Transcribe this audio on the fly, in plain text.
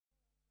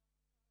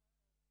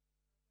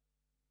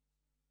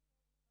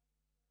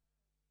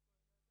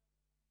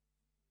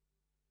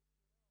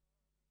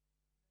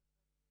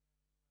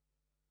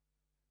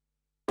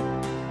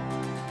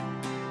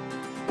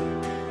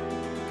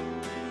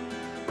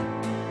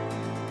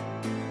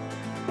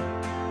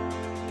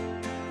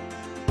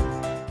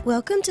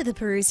Welcome to the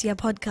Parousia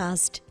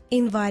podcast,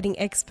 inviting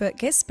expert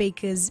guest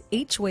speakers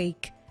each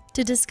week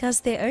to discuss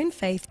their own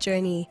faith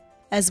journey,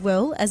 as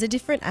well as a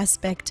different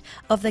aspect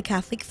of the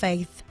Catholic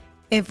faith,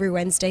 every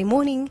Wednesday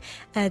morning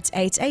at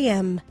 8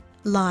 a.m,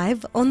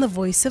 live on The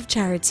Voice of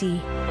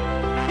Charity.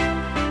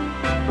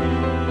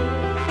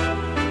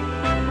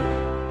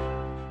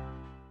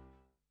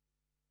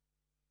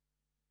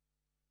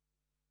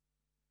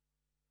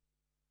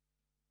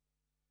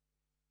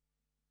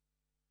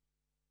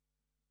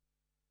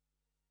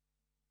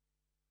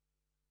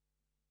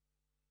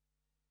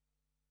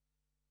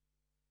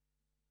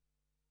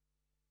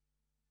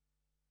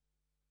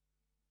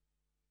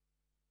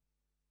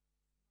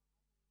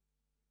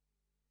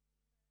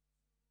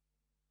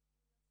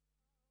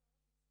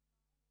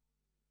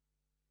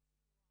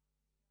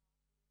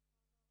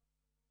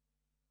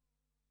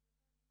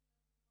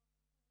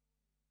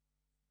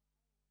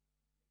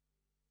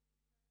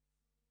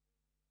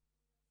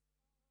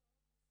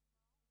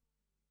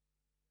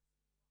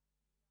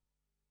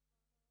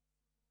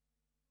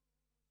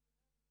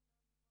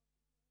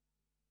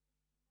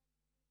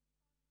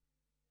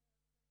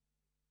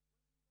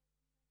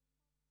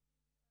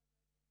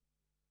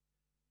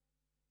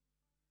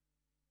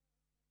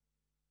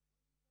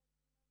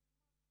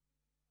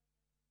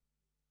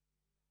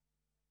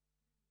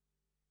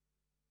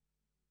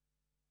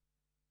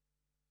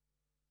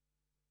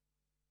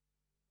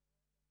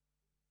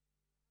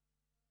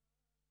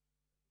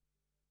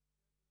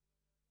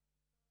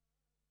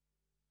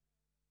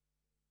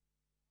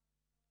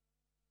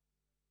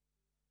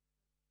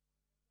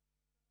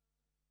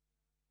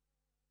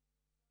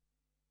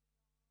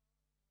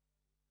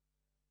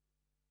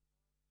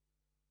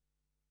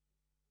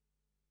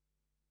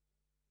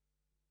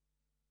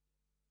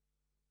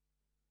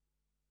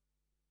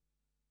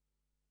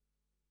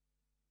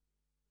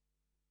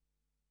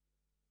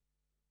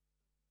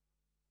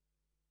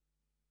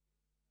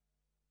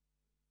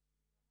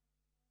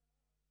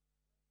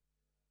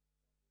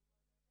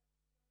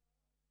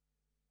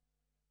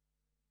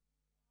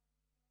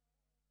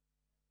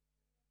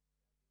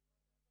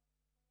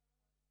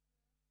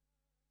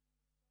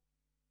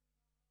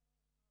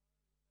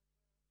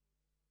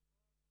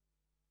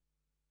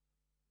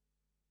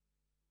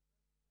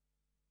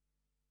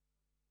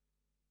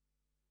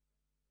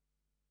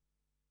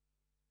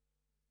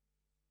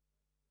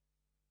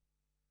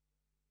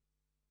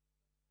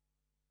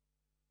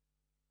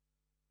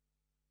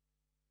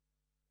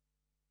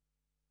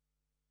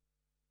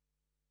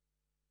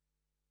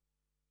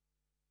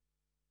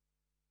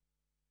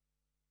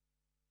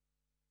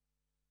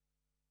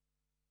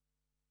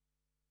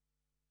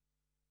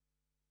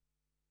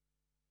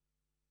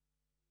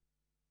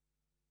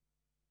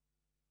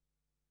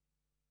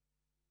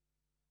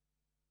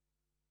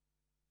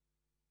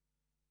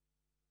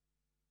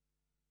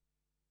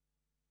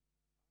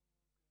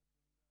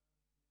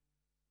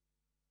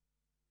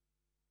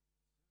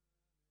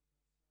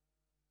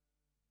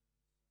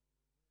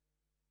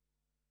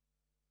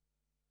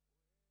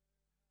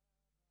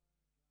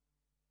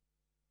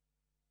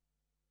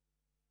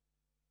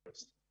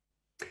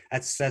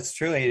 That's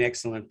truly an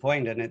excellent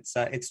point, and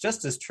it's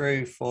just as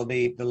true for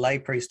the lay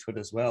priesthood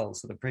as well.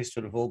 So the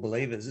priesthood of all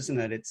believers, isn't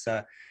it?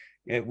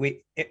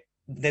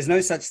 There's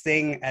no such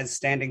thing as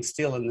standing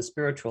still in the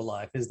spiritual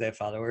life, is there,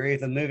 Father? We're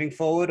either moving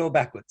forward or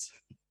backwards.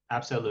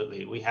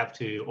 Absolutely, we have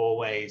to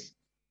always.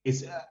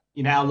 It's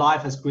our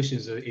life as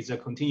Christians is a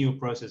continual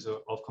process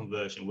of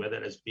conversion, whether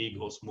it's big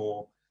or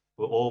small.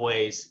 We're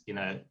always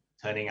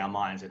turning our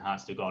minds and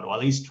hearts to God, or at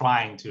least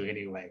trying to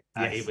anyway,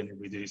 yes. Even if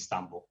we do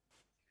stumble.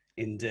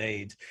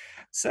 Indeed.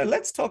 So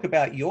let's talk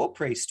about your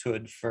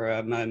priesthood for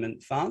a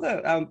moment,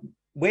 Father.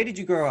 Where did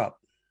you grow up?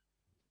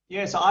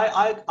 Yeah, so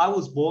I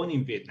was born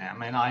in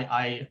Vietnam, and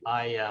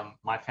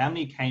my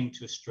family came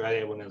to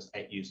Australia when I was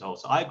 8 years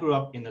old. So I grew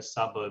up in the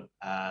suburb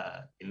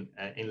in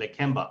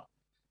Lakemba.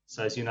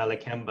 So as you know,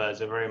 Lakemba is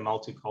a very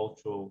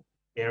multicultural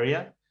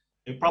area.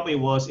 It probably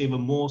was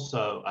even more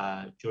so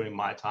during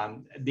my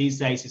time. These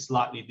days it's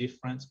slightly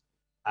different.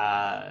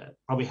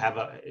 Probably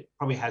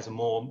has a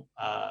more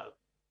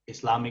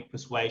Islamic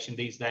persuasion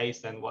these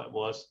days than what it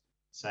was,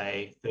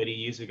 say, 30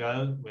 years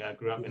ago, where I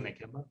grew up in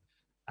Lakemba.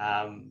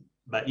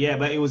 But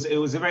it was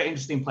a very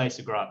interesting place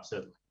to grow up,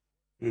 certainly.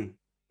 Mm.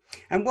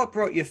 And what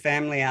brought your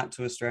family out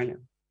to Australia?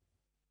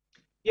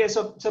 Yeah,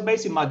 so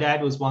basically, my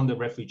dad was one of the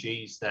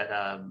refugees that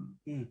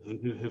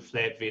who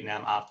fled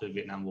Vietnam after the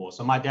Vietnam War.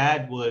 So my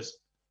dad was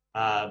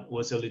a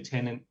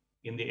lieutenant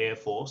in the Air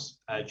Force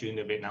during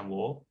the Vietnam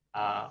War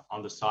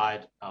on the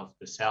side of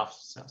the south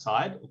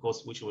side, of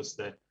course, which was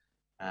the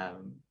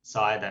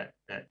side that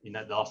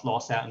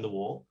lost out in the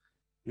war.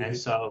 Mm-hmm. And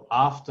so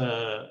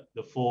after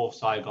the fall of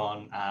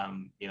Saigon,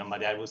 my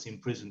dad was in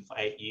prison for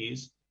 8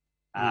 years.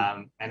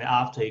 And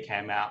after he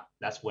came out,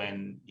 that's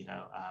when he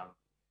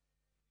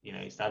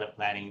started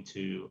planning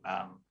to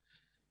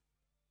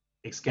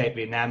escape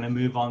Vietnam and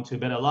move on to a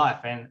better life.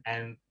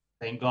 And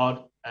thank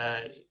God,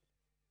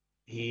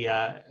 he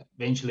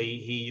eventually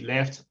he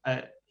left.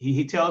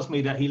 He tells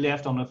me that he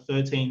left on the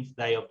 13th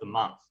day of the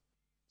month.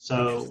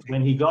 So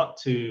when he got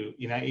to,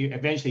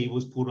 eventually he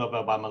was pulled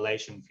over by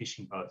Malaysian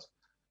fishing boats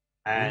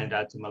and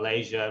to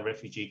Malaysia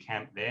refugee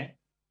camp there.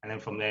 And then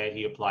from there,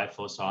 he applied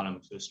for asylum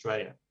to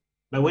Australia.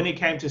 But when he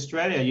came to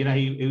Australia,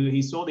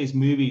 he saw these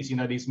movies,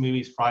 these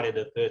movies, Friday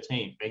the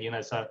 13th.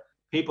 And, so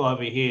people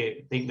over here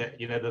think that,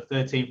 the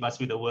 13th must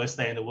be the worst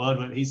day in the world.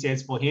 But he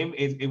says for him,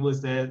 it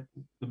was the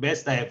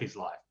best day of his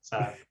life. So,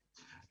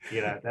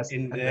 that's how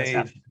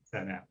it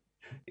turned out.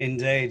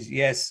 Indeed,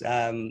 yes.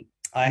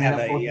 I and have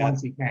of course,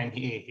 once he came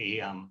here,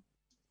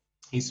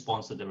 he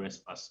sponsored the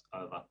rest of us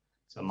over.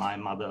 So my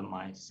mother,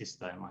 my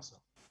sister, and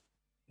myself.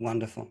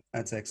 Wonderful.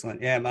 That's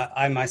excellent. Yeah,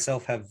 I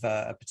myself have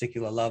a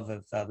particular love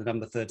of the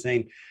number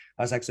 13.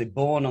 I was actually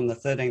born on the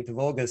 13th of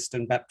August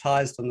and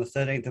baptized on the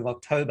 13th of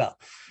October.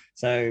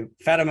 So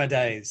Fatima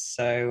days.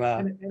 So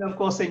and of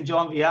course, St.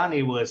 John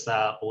Vianney was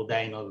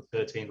ordained on the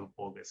 13th of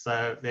August.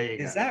 So there you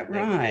go. Is that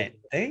right?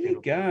 There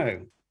you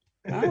go.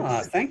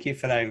 Thank you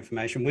for that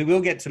information. We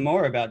will get to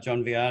more about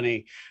John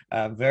Vianney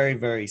very,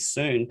 very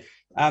soon.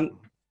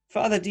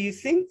 Father, do you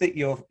think that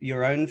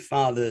your own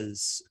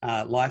father's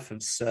life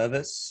of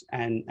service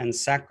and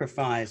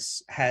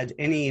sacrifice had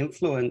any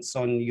influence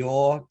on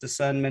your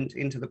discernment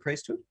into the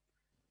priesthood?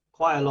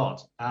 Quite a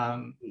lot.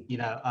 I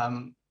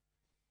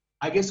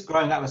guess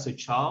growing up as a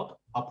child,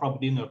 I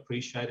probably didn't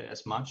appreciate it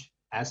as much.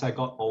 As I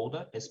got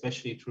older,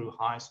 especially through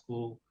high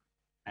school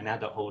and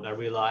adulthood, I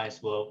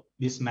realized, well,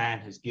 this man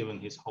has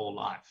given his whole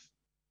life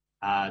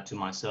to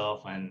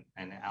myself and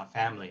our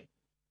family.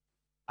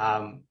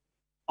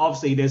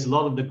 Obviously, there's a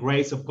lot of the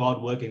grace of God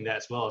working there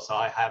as well. So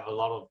I have a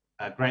lot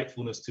of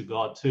gratefulness to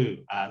God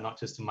too, not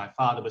just to my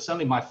father, but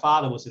certainly my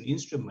father was an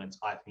instrument,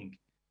 I think,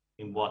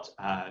 in what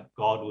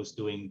God was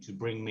doing to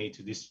bring me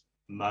to this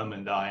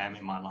moment that I am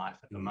in my life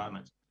at the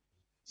moment.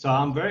 So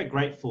I'm very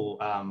grateful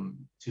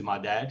to my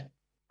dad,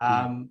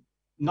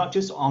 not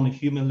just on a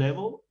human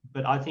level,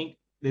 but I think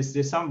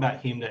there's something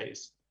about him that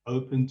is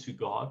open to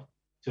God,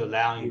 to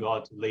allowing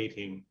God to lead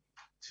him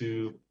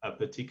to a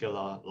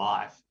particular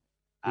life.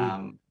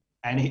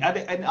 And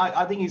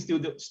I think he's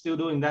still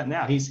doing that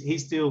now.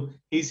 He's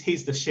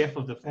the chef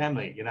of the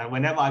family.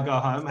 Whenever I go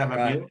home, have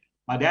a meal,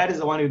 my dad is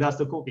the one who does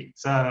the cooking.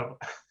 So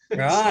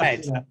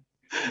right.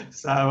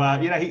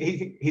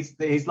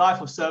 His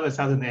life of service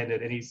hasn't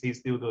ended, and he's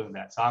still doing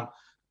that. So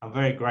I'm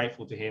very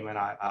grateful to him, and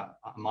I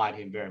admire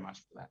him very much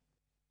for that.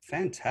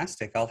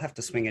 Fantastic. I'll have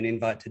to swing an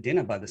invite to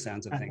dinner by the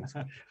sounds of things.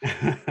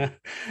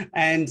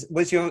 And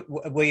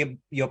were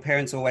your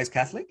parents always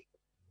Catholic?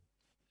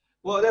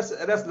 Well, that's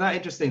an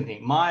interesting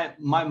thing. My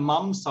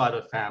mum's side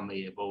of the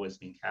family have always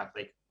been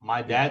Catholic.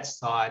 My dad's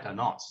side are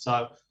not.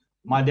 So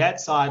my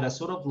dad's side are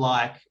sort of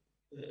like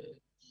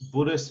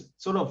Buddhist,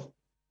 sort of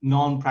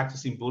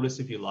non-practicing Buddhist,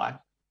 if you like.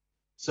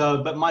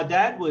 So, but my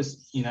dad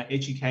was,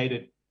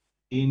 educated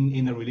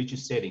in a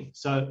religious setting.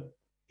 So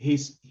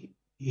his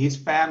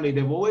family,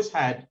 they've always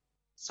had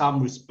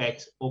some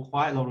respect, or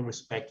quite a lot of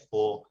respect,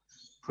 for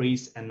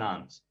priests and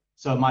nuns.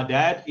 So my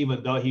dad,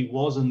 even though he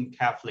wasn't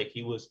Catholic,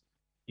 he was,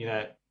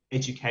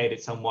 educated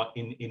somewhat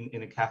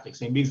in a Catholic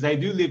scene, because they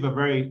do live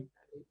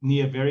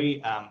near a very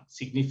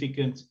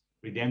significant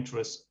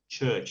Redemptorist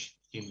church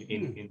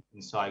in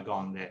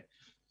Saigon there.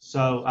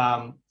 So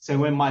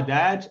when my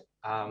dad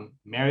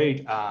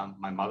married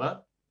my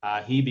mother,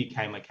 he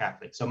became a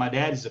Catholic. So my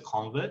dad is a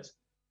convert,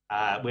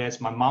 whereas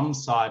my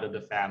mum's side of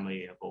the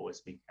family have always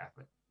been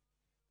Catholic.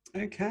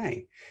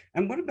 Okay.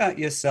 And what about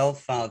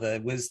yourself, Father?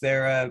 Was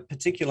there a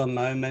particular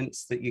moment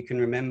that you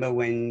can remember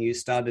when you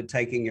started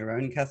taking your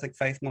own Catholic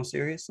faith more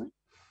seriously?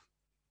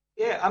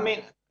 Yeah, I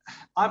mean,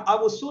 I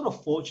was sort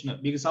of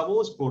fortunate because I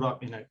was brought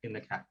up in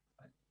the Catholic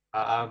faith.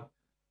 I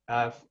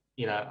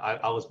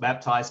was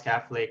baptized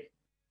Catholic.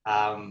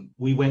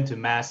 We went to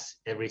Mass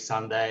every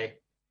Sunday.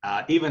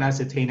 Even as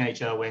a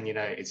teenager, when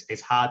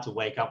it's hard to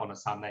wake up on a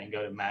Sunday and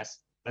go to Mass,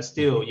 but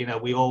still,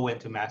 we all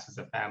went to Mass as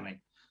a family.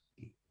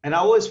 And I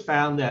always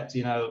found that,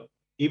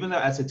 even though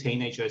as a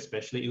teenager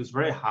especially, it was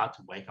very hard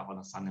to wake up on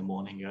a Sunday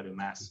morning and go to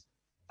Mass.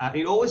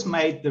 It always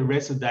made the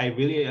rest of the day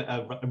really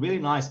a really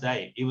nice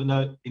day, even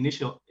though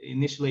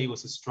initially it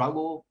was a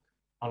struggle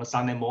on a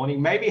Sunday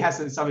morning. Maybe it has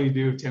something to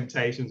do with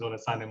temptations on a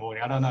Sunday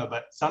morning. I don't know,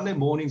 but Sunday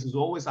mornings was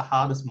always the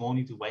hardest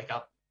morning to wake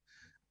up.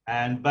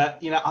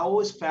 But I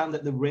always found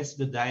that the rest of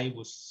the day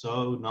was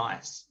so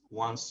nice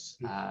once,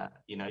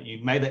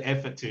 you made the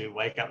effort to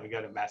wake up and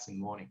go to Mass in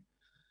the morning.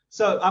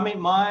 So, I mean,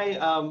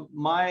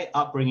 my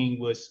upbringing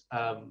was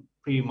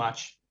pretty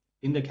much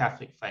in the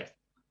Catholic faith.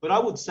 But I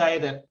would say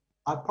that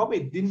I probably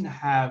didn't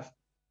have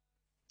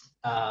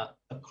a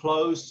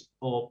close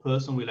or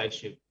personal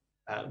relationship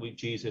with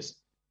Jesus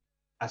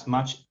as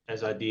much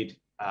as I did,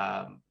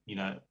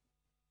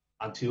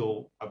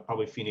 until I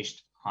probably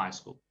finished high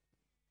school.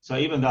 So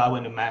even though I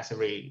went to Mass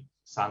every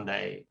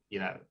Sunday,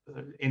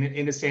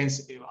 in a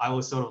sense, I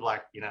was sort of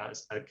like,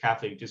 a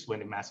Catholic, just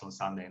went to Mass on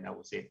Sunday and that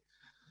was it.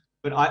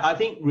 But I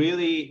think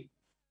really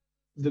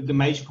the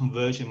major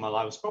conversion in my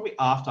life was probably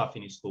after I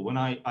finished school, when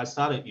I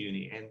started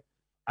uni, and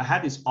I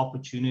had this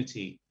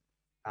opportunity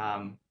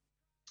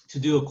to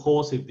do a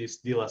course with this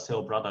De La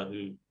Salle brother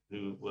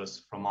who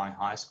was from my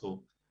high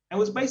school. And it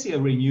was basically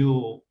a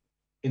renewal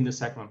in the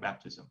sacrament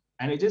baptism.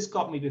 And it just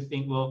got me to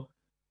think, well,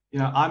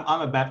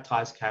 I'm a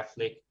baptized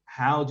Catholic.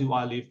 How do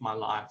I live my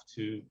life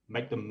to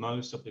make the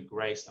most of the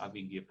grace I've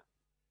been given?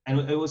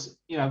 And it was,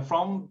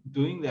 from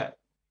doing that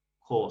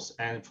course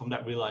and from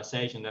that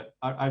realization that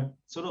I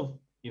sort of,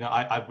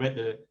 I've read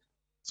the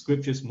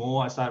scriptures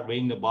more. I started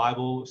reading the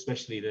Bible,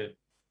 especially the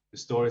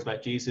stories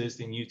about Jesus,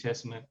 the New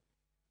Testament.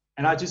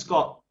 And I just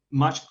got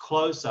much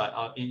closer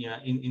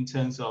in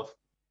terms of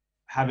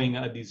having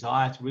a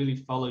desire to really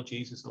follow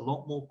Jesus a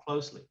lot more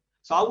closely.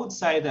 So I would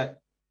say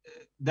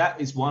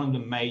that is one of the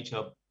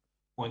major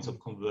points of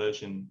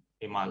conversion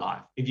in my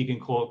life, if you can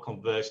call it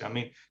conversion. I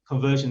mean,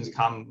 conversions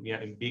come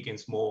in big and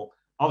small.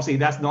 Obviously,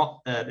 that's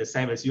not the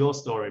same as your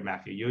story,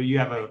 Matthew. You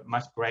have a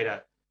much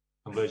greater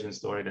conversion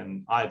story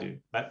than I do.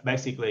 But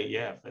basically,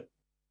 yeah,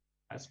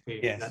 that's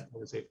pretty. Yes. That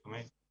was it for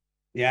me.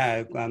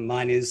 Yeah,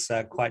 mine is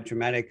quite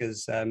dramatic,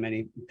 as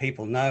many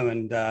people know,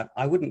 and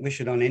I wouldn't wish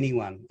it on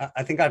anyone.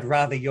 I think I'd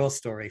rather your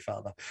story,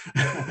 Father.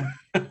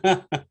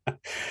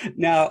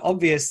 Now,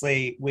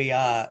 obviously, we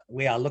are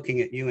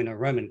looking at you in a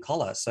Roman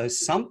collar, so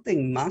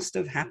something must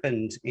have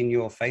happened in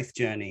your faith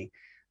journey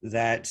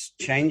that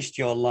changed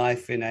your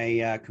life in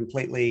a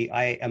completely,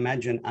 I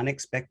imagine,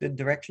 unexpected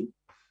direction.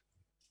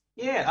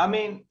 Yeah, I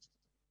mean,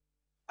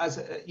 as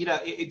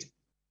it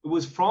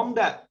was from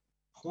that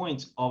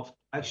point of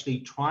actually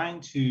trying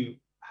to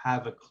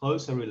have a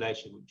closer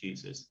relationship with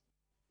Jesus,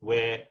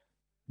 where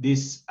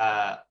this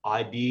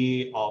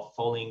idea of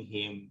following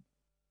him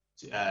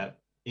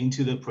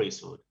into the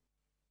priesthood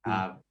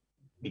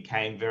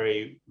became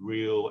very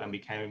real and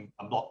became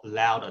a lot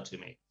louder to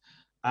me.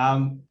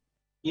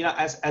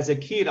 As a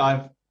kid,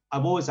 I've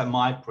always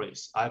admired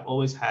priests. I've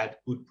always had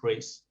good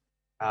priests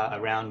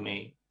around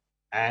me,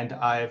 and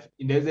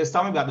there's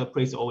something about the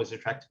priests that always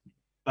attracted me.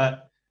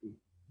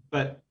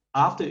 But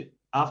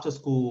after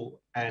school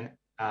and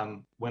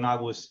when I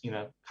was,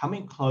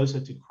 coming closer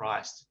to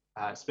Christ,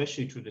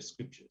 especially through the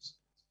scriptures,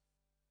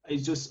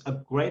 it's just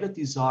a greater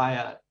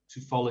desire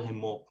to follow him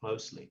more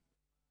closely.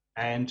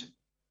 And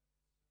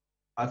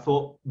I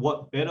thought,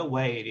 what better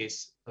way it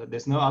is?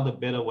 There's no other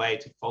better way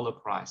to follow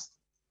Christ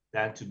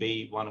than to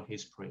be one of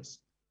his priests.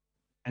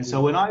 And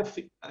so when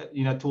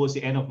towards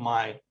the end of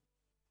my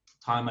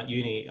time at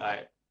uni,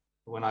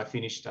 when I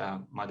finished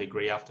my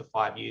degree after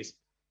 5 years,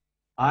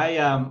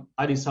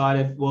 I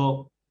decided,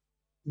 well,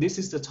 this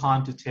is the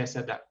time to test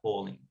out that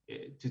calling,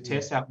 to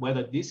test out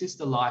whether this is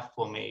the life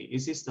for me.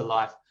 Is this the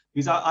life?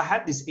 Because I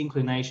had this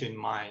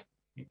inclination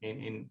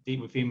in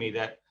deep within me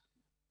that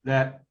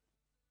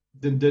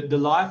the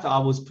life that I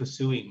was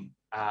pursuing,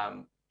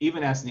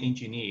 even as an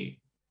engineer,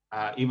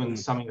 even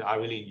something that I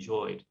really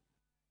enjoyed,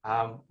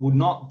 would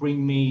not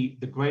bring me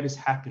the greatest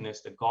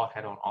happiness that God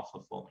had on offer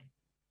for me.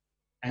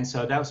 And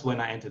so that was when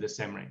I entered the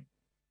seminary.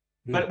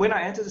 But when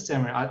I entered the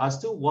seminary, I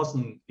still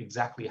wasn't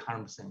exactly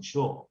 100%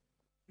 sure.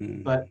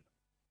 But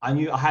I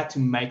knew I had to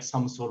make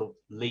some sort of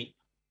leap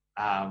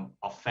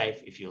of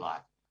faith, if you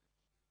like.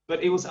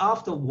 But it was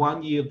after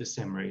 1 year of the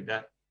seminary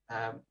that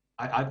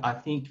I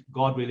think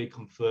God really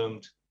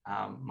confirmed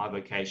my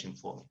vocation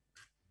for me.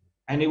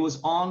 And it was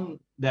on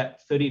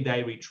that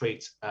 30-day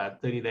retreat,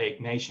 30-day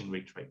Ignatian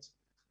retreat.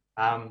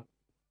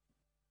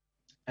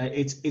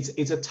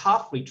 It's a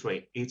tough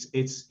retreat.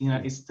 It's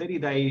 30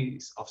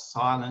 days of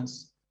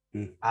silence.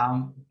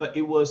 But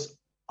it was.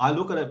 I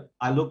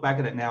look back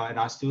at it now, and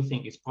I still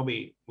think it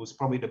was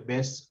probably the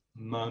best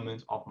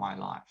moment of my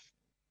life,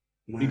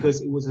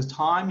 because it was a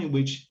time in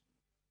which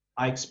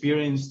I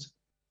experienced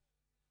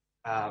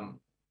the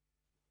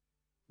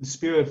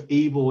spirit of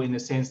evil, in the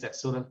sense that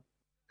sort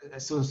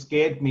of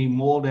scared me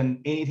more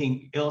than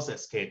anything else that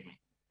scared me.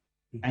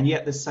 And yet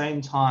at the same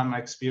time, I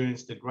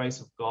experienced the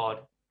grace of God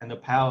and the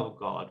power of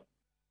God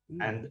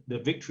and the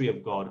victory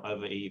of God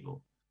over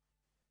evil.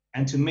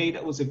 And to me,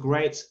 that was a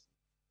great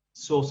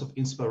source of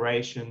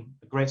inspiration,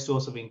 a great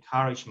source of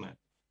encouragement,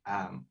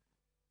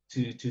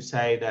 to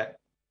say that,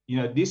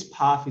 this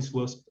path is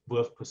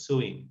worth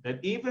pursuing, that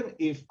even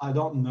if I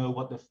don't know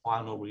what the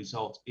final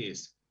result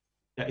is,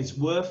 that it's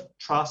worth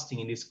trusting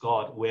in this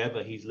God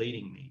wherever he's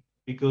leading me,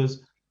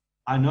 because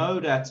I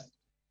know that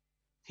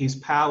his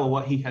power,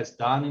 what he has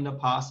done in the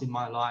past in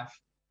my life,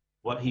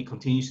 what he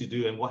continues to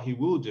do and what he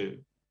will do,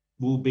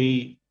 will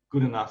be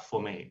good enough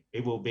for me.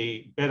 It will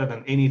be better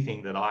than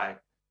anything that I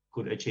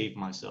could achieve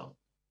myself.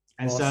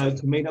 And awesome.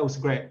 So to me, that was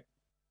a great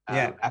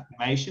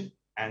affirmation.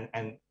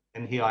 And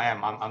here I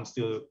am. I'm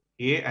still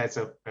here as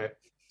a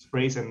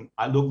priest, and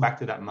I look back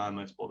to that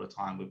moment all the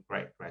time with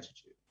great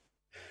gratitude.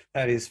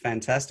 That is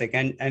fantastic.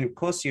 And of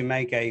course, you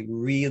make a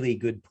really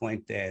good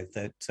point there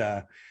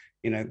that,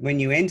 when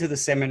you enter the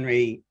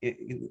seminary,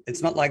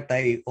 it's not like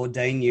they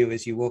ordain you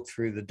as you walk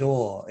through the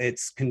door.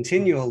 It's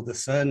continual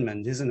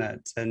discernment, isn't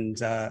it? And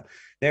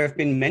there have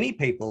been many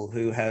people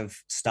who have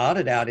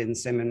started out in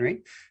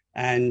seminary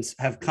and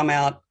have come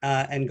out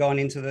and gone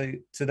into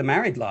the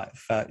married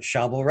life.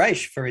 Charbel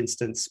Raish, for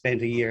instance,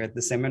 spent a year at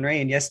the seminary,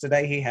 and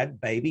yesterday he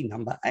had baby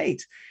number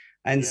 8.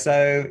 And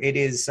so it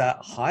is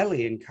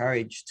highly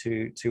encouraged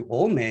to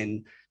all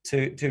men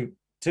to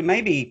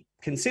maybe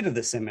consider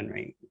the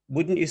seminary.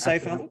 Wouldn't you say,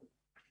 Father?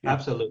 Yeah.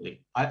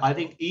 Absolutely. I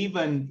think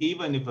even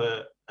if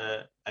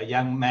a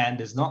young man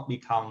does not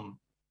become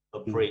a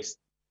priest,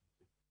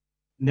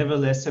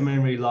 nevertheless,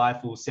 seminary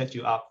life will set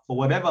you up for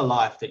whatever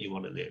life that you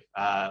want to live,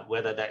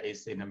 whether that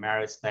is in a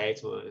married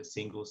state or a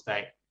single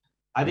state.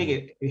 I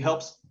think it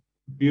helps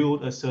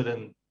build a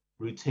certain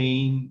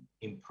routine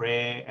in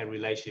prayer and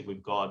relationship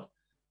with God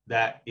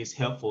that is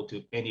helpful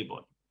to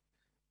anybody.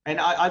 And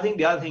I think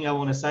the other thing I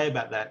want to say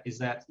about that is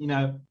that,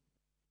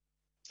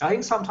 I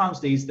think sometimes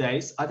these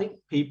days, I think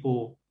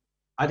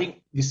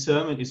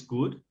discernment is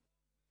good,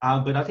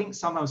 but I think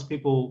sometimes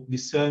people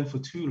discern for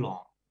too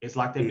long. It's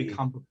like they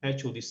become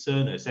perpetual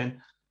discerners. And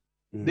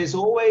there's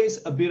always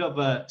a bit of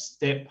a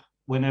step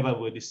whenever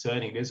we're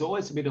discerning. There's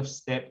always a bit of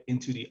step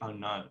into the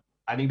unknown.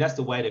 I think that's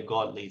the way that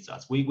God leads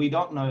us. We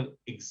don't know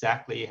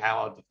exactly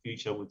how the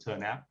future will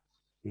turn out.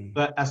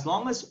 But as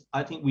long as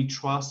I think we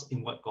trust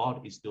in what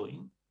God is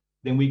doing,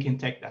 then we can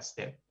take that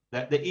step.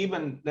 That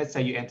even, let's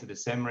say you enter the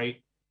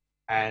seminary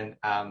and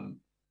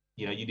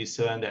you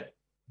discern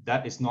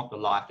that is not the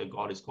life that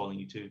God is calling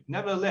you to.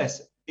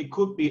 Nevertheless, it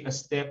could be a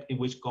step in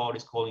which God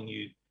is calling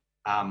you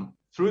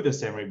through the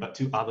seminary, but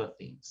to other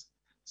things.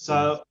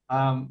 So,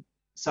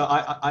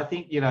 I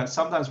think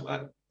sometimes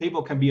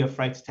people can be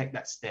afraid to take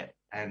that step,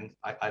 and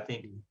I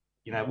think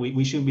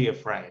we shouldn't be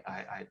afraid.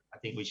 I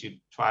think we should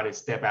try to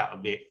step out a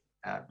bit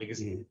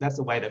because that's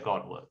the way that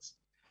God works.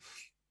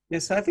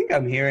 Yes, I think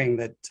I'm hearing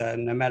that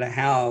no matter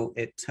how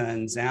it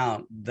turns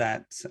out,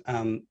 that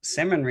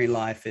seminary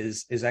life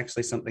is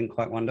actually something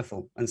quite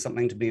wonderful and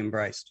something to be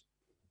embraced.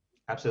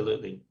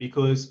 Absolutely,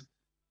 because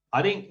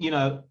I think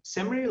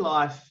seminary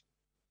life,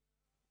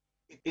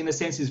 in a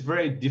sense, is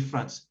very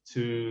different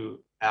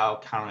to our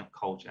current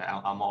culture,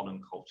 our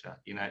modern culture.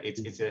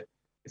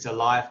 It's a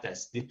life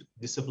that's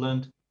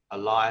disciplined, a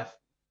life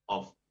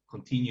of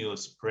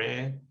continuous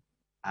prayer.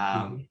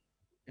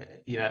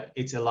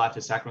 It's a life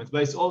of sacraments,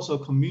 but it's also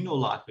a communal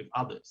life with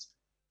others.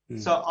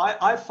 So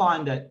I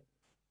find that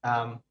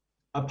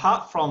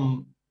apart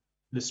from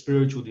the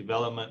spiritual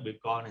development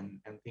with God and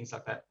things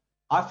like that,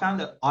 I found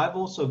that I've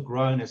also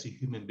grown as a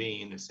human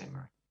being in the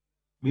seminary.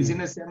 Because in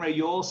the seminary,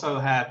 you also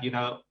have,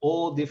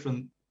 all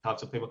different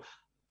types of people.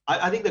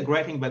 I think the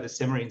great thing about the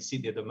seminary in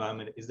Sydney at the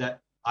moment is that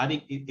I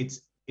think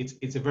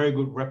it's a very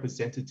good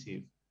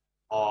representative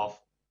of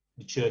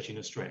the church in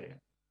Australia.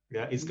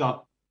 Yeah, it's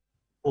got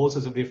all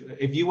sorts of different.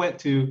 If you went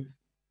to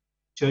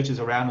churches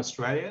around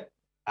Australia,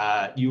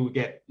 you would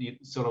get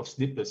sort of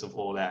snippets of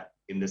all that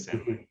in the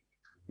seminary.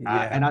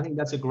 And I think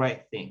that's a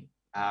great thing.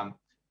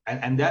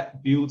 And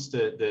that builds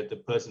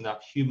the person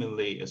up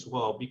humanly as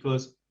well,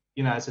 because,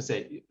 as I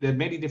said, there are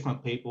many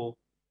different people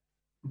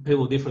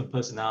with different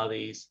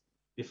personalities,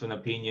 different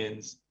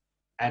opinions.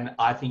 And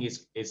I think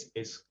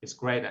it's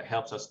great. It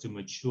helps us to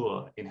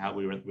mature in how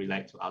we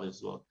relate to others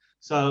as well.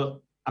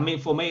 So, I mean,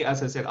 for me,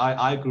 as I said,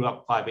 I grew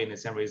up quite a bit in the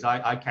seminaries.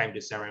 I came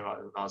to seminary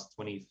when I was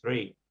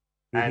 23.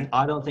 And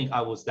I don't think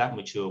I was that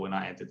mature when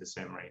I entered the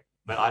seminary.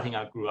 But I think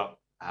I grew up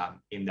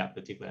in that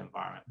particular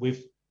environment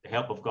with the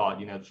help of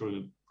God,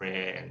 through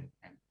prayer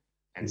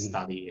and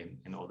study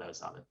and all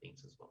those other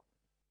things as well.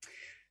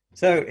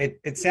 So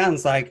it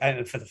sounds like,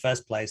 for the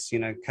first place,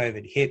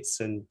 COVID hits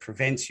and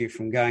prevents you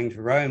from going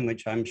to Rome,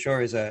 which I'm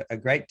sure is a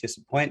great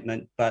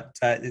disappointment. But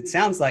it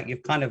sounds like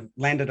you've kind of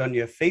landed on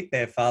your feet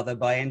there, Father,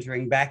 by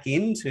entering back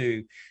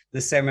into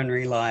the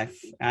seminary life,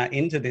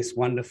 into this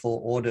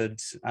wonderful, ordered,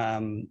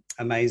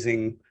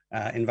 amazing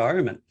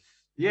environment.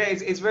 Yeah,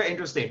 it's very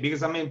interesting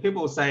because, I mean,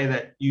 people say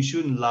that you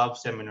shouldn't love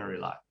seminary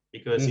life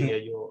because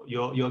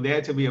you're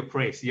there to be a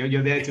priest.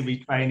 You're there to be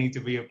training to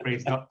be a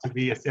priest, not to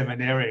be a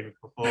seminarian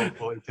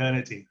for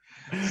eternity.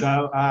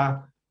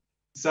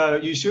 So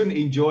you shouldn't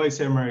enjoy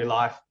seminary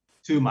life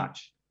too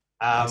much.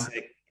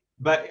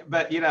 But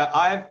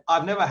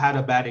I've never had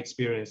a bad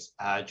experience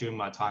during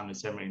my time in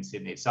seminary in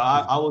Sydney. So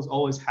I was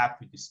always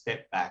happy to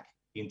step back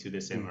into the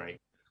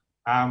seminary.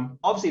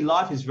 Obviously,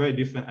 life is very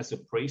different as a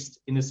priest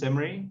in the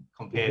seminary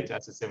compared to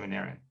as a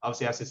seminarian.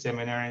 Obviously, as a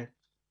seminarian,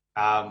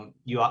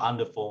 you are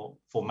under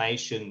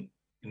formation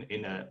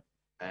in a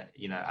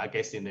I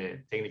guess in a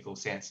technical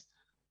sense,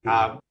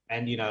 and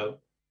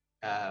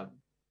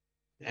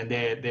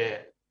there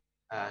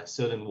are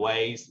certain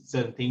ways,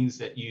 certain things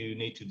that you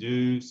need to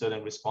do,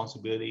 certain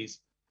responsibilities.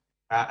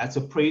 As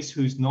a priest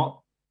who's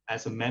not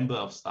as a member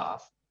of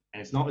staff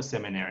and it's not a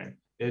seminarian,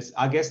 there's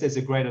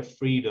a greater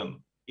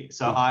freedom.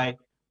 So I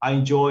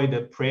enjoy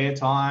the prayer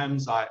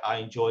times. I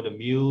enjoy the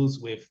meals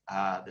with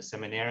the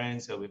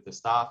seminarians or with the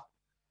staff.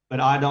 But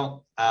I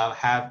don't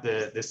have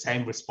the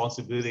same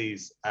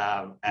responsibilities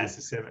as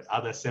the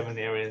other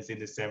seminarians in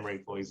the seminary,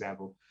 for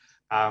example.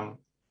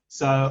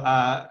 So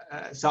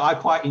I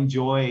quite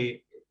enjoy,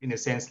 in a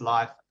sense,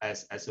 life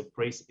as a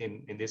priest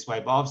in this way.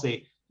 But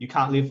obviously, you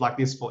can't live like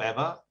this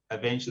forever.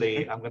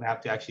 Eventually, I'm going to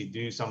have to actually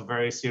do some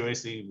very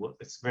serious work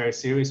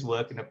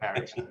in the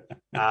parish.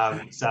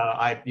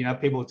 So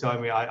people tell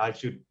me I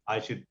should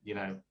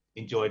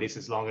enjoy this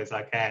as long as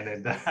I can,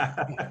 and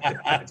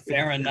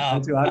fair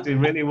enough. to have to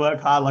really work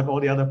hard like all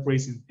the other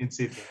priests in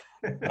Sydney.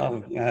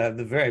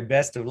 The very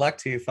best of luck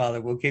to you,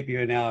 Father. We'll keep you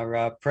in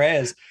our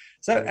prayers.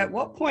 So at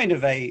what point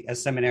of a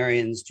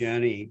seminarian's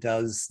journey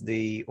does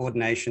the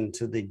ordination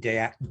to the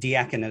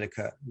diaconate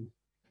occur?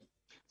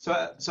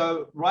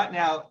 So right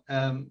now,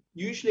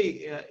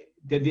 usually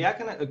the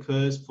diaconate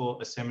occurs for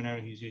a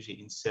seminarian who's usually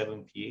in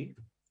 7th year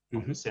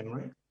of the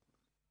seminary.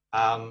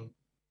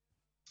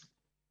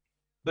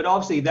 But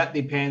obviously that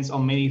depends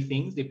on many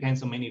things,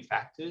 depends on many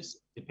factors,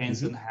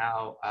 depends on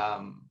how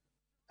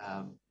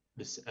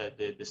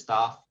the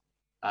staff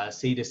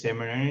see the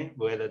seminarian,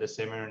 whether the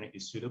seminarian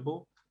is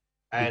suitable.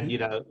 And, you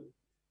know,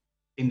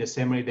 in the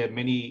seminary, there are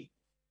many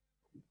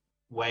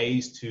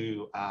ways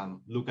to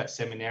look at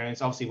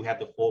seminarians. Obviously, we have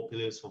the 4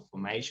 pillars for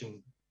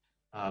formation,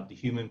 the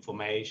human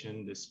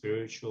formation, the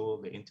spiritual,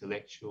 the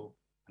intellectual,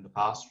 and the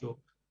pastoral.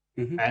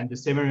 And the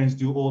seminarians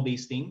do all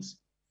these things.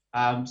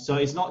 So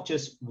it's not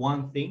just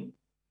one thing.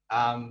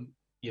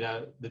 You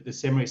know, the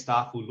seminary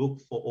staff will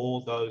look for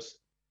all those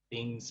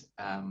things,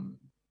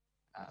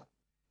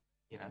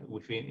 you know,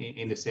 within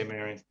in the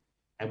seminarians,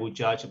 and will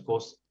judge, of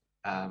course,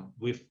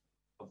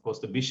 of course,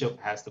 the bishop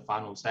has the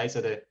final say. So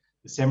the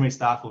seminary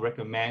staff will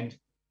recommend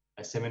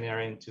a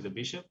seminarian to the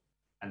bishop,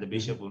 and the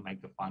bishop will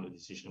make the final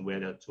decision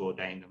whether to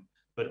ordain them.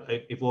 But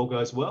if all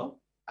goes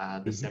well,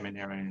 the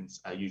seminarians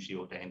are usually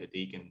ordained a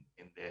deacon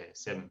in their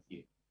 7th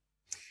year.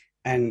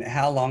 And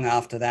how long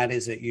after that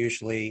is it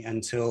usually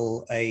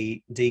until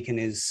a deacon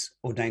is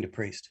ordained a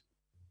priest?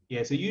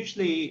 Yeah, so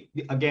usually,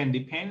 again,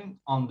 depending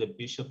on the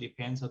bishop,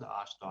 depends on the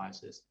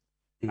archdiocese,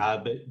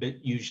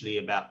 but usually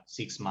about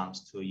 6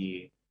 months to a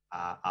year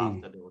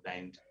after they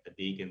ordained a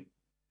deacon,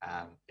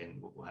 then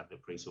we'll have the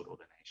priesthood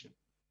ordination.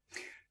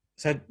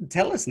 So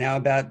tell us now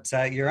about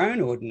your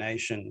own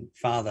ordination,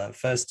 Father,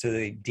 first to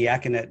the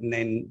diaconate and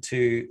then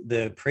to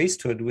the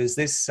priesthood. Was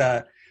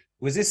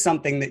this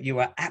something that you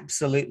were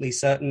absolutely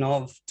certain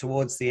of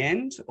towards the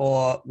end,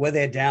 or were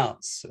there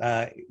doubts?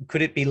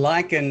 Could it be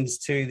likened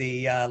to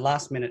the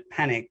last-minute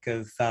panic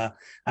of a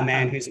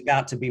man who's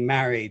about to be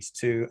married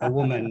to a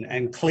woman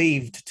and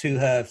cleaved to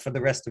her for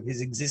the rest of his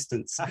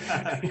existence?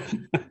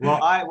 Well,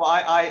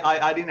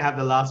 I didn't have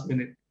the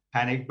last-minute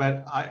panic,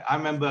 but I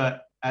remember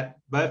at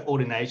both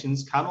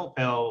ordinations, Cardinal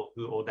Pell,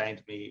 who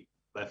ordained me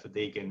both a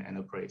deacon and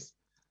a priest,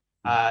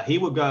 he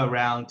would go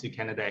around to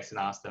candidates and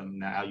ask them,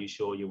 "Now, are you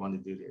sure you want to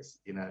do this?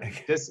 You know,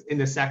 just in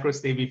the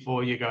sacristy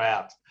before you go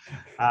out."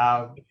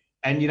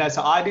 And, you know,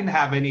 so I didn't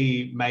have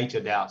any major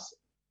doubts.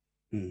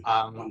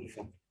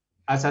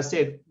 As I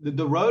said,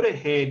 the road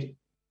ahead,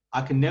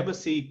 I can never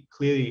see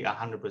clearly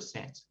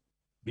 100%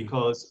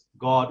 because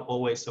God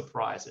always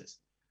surprises.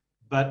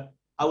 But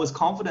I was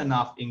confident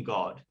enough in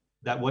God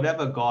that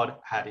whatever God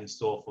had in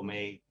store for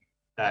me,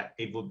 that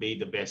it would be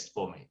the best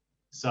for me.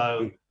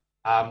 So,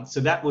 so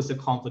that was the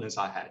confidence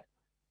I had.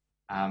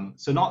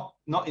 So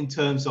not in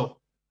terms of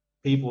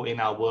people in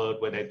our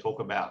world where they talk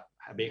about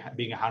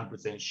being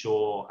 100%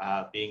 sure,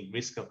 being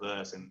risk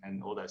averse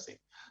and all those things.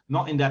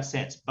 Not in that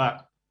sense,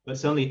 but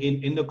certainly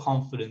in the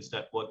confidence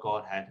that what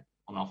God had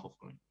on offer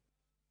for me.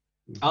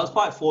 I was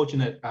quite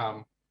fortunate.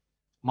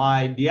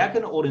 My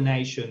diaconate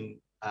ordination,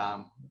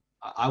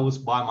 I was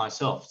by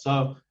myself.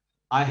 So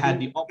I had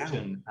the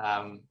option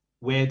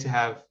where to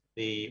have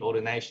the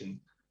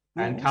ordination.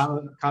 And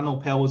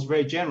Cardinal Pell was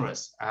very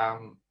generous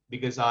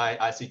because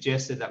I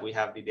suggested that we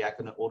have the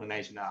diaconate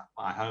ordination at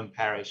my home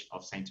parish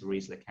of St.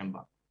 Therese,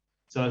 Lakemba.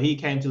 So he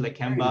came to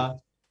Lakemba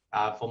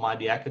for my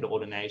diaconate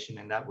ordination,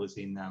 and that was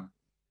in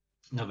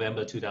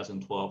November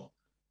 2012.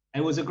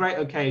 And it was a great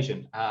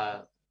occasion,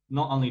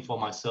 not only for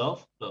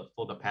myself, but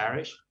for the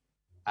parish,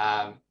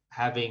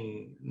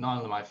 having not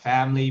only my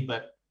family,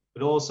 but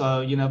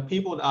also, you know,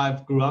 people that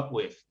I've grew up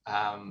with.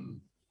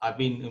 I've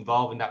been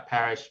involved in that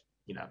parish,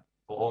 you know,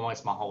 for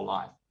almost my whole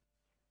life,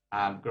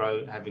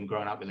 having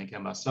grown up in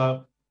Lakemba.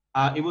 So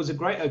it was a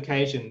great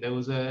occasion. There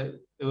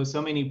was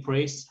so many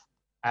priests,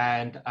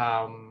 and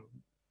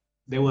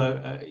there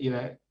were, you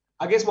know,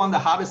 I guess one of the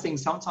hardest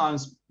things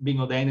sometimes being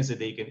ordained as a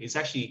deacon is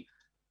actually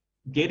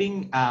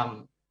getting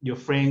your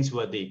friends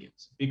who are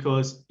deacons,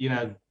 because, you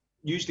know,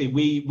 usually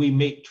we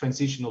meet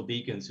transitional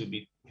deacons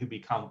who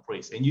become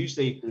priests, and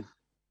usually,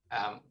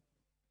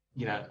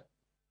 you know,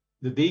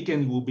 the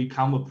deacon will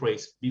become a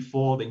priest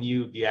before the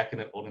new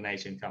diaconate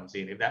ordination comes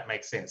in, if that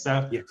makes sense.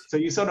 So, yes. So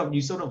you sort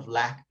of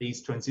lack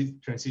these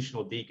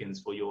transitional deacons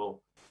for your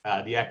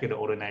diaconate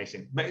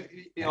ordination. But,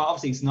 you know,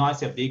 obviously it's nice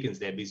to have deacons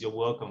there because you're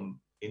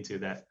welcome into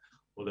that,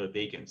 all the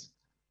deacons.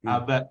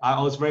 But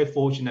I was very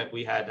fortunate.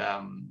 We had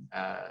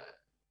a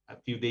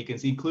few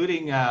deacons,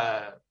 including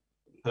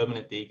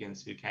permanent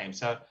deacons who came.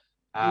 So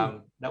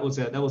that was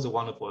a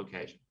wonderful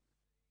occasion.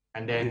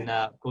 And then,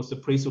 of course, the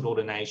priesthood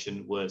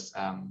ordination was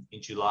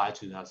in July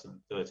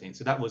 2013.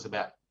 So that was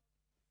about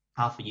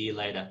half a year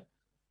later,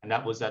 and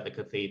that was at the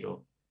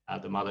cathedral,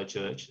 the Mother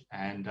Church.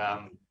 And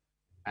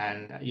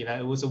you know,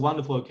 it was a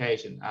wonderful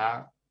occasion.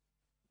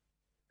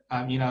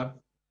 You know,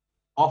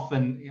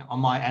 often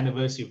on my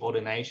anniversary of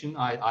ordination,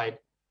 I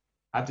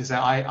I have to say,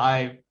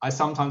 I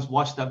sometimes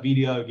watch that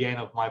video again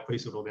of my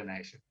priesthood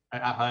ordination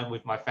at home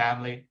with my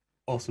family.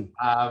 Awesome.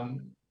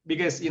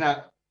 Because, you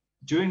know,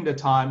 during the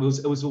time,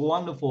 it was a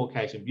wonderful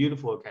occasion,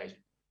 beautiful occasion.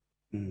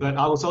 But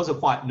I was also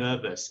quite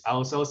nervous. I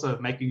was also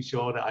making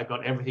sure that I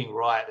got everything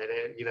right,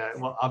 that, you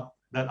know,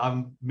 that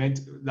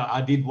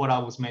I did what I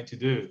was meant to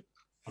do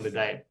on the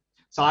day.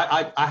 So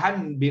I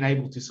hadn't been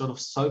able to sort of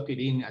soak it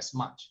in as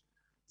much.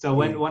 So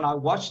when I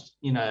watched,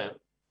 you know,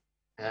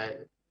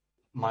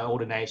 my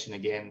ordination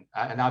again,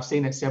 and I've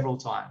seen it several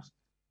times,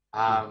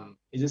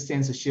 it just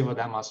sends a shiver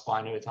down my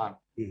spine every time.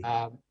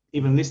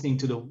 Even listening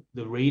to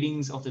the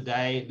readings of the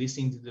day,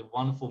 listening to the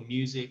wonderful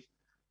music,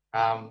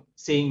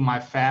 seeing my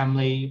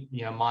family,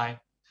 you know,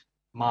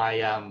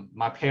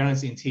 my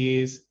parents in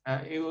tears.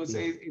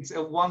 It's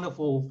a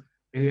wonderful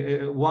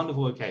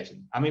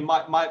occasion. I mean,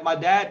 my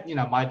dad, you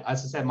know,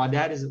 as I said, my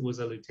dad was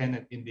a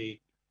lieutenant in the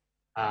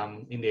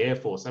Air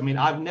Force. I mean,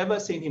 I've never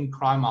seen him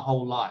cry my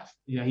whole life.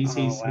 You know, he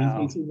seems like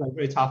a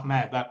very tough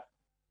man, but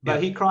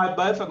he cried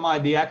both at my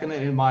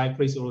diaconate and my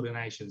priesthood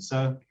ordination.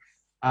 So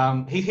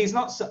he's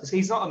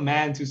not a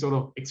man to sort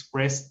of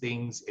express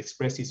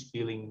his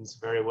feelings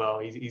very well.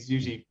 He's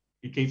usually,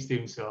 he keeps to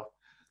himself.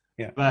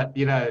 Yeah. But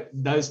you know,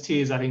 those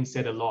tears I think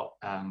said a lot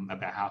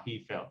about how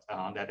he felt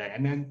on that day,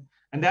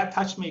 and that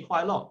touched me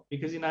quite a lot,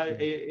 because you know,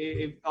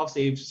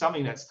 obviously if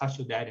something that's touched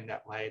your dad in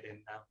that way,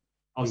 then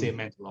obviously it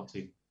meant a lot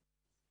to you.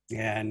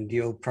 Yeah, and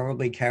you'll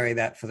probably carry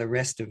that for the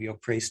rest of your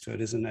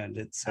priesthood, isn't it?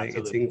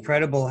 It's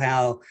incredible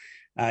how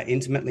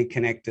intimately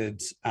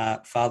connected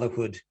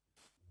fatherhood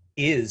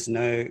is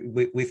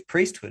with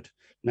priesthood.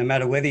 No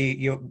matter whether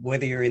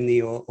you're in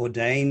the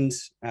ordained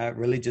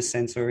religious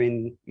sense or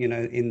in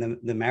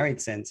the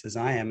married sense, as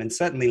I am, and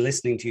certainly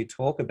listening to you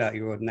talk about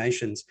your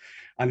ordinations,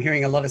 I'm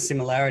hearing a lot of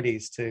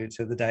similarities to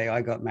the day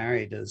I got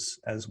married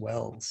as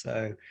well.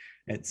 So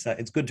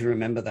it's good to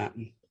remember that.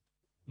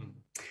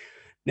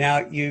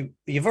 Now,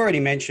 you've already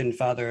mentioned,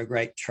 Father, a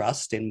great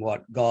trust in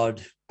what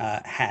God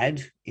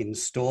had in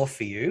store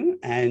for you,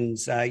 and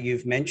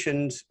you've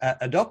mentioned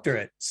a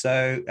doctorate.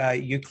 So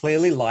you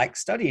clearly like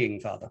studying,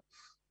 Father.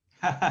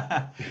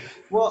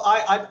 Well,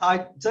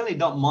 I certainly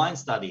don't mind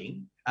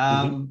studying.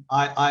 I'm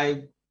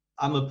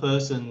a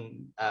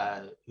person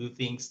who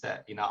thinks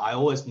that, you know, I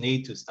always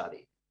need to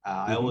study.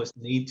 I always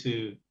need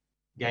to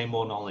gain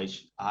more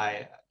knowledge.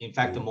 In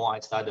fact, the more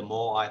I study, the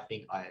more I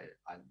think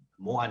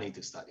more I need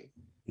to study.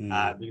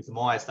 Because the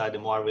more I study, the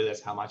more I realize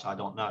how much I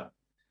don't know.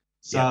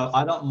 So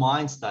I don't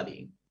mind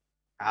studying.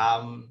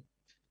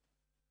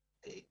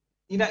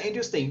 You know,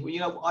 interesting. You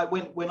know,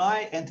 when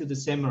I entered the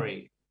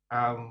seminary,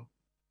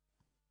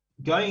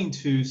 going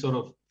into sort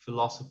of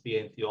philosophy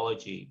and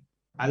theology,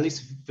 at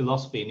least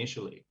philosophy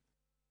initially,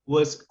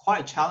 was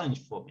quite a challenge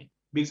for me,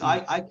 because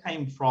I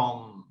came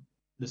from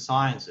the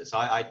sciences.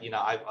 I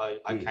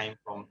came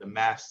from the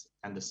maths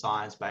and the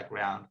science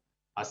background.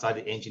 I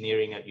studied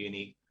engineering at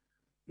uni.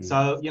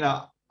 So, you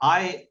know,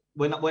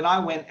 when I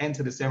went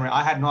into the seminary,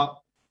 I had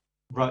not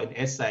wrote an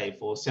essay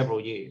for several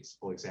years,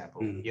 for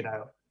example. You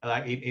know,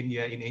 like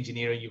in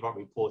engineering, you write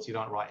reports, you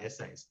don't write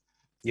essays.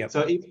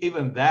 So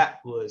even that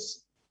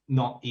was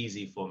not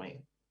easy for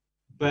me.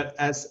 But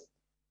as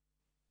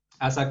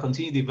I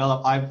continue to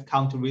develop, I've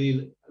come to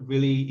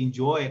really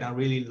enjoy it and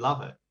really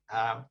love it.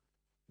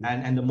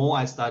 And the more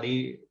I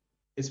study,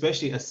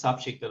 especially a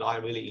subject that I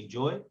really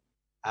enjoy,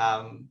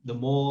 the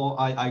more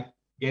I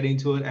get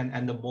into it,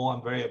 and the more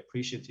I'm very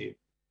appreciative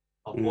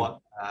of what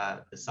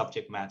the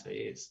subject matter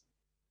is.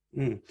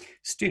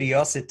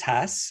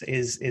 Studiositas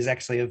is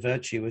actually a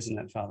virtue, isn't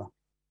it, Father?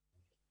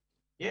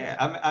 Yeah,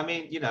 I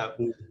mean, you know,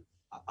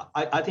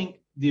 I think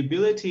the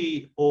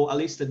ability, or at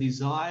least the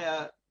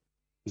desire,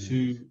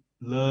 to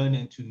learn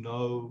and to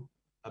know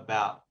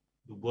about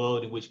the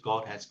world in which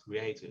God has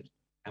created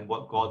and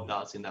what God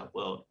does in that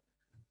world,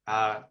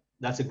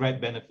 that's a great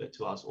benefit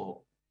to us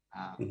all.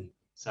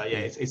 So yeah,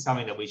 it's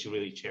something that we should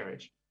really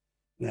cherish.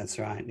 That's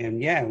right.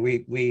 And yeah,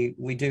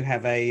 we do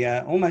have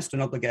almost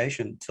an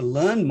obligation to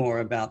learn more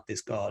about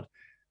this God,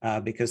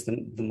 because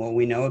the more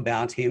we know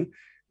about him,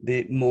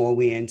 the more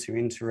we enter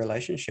into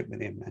relationship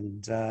with him.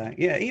 And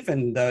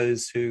even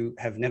those who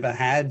have never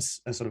had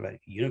a sort of a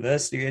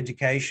university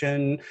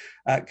education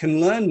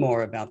can learn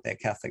more about their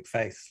Catholic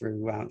faith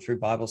through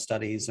Bible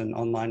studies and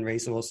online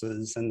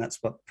resources. And that's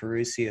what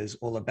Parousia is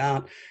all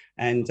about.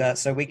 And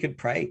so we could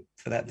pray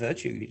for that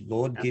virtue.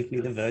 Lord, give me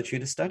the virtue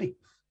to study.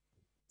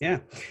 Yeah.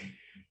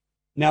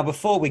 Now,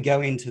 before we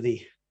go into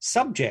the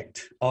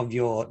subject of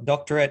your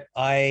doctorate,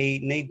 I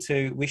need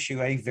to wish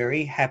you a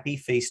very happy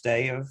feast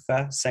day of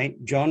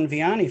St. John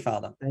Vianney,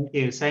 Father. Thank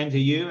you. Same to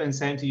you, and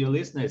same to your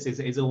listeners.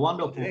 It's a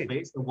wonderful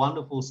feast, a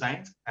wonderful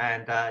saint,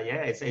 and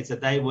it's a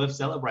day worth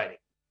celebrating.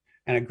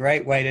 And a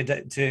great way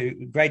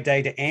great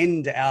day to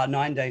end our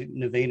 9-day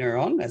novena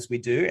on, as we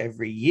do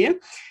every year.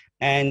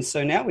 And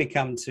so now we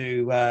come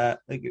to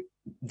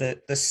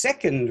the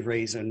second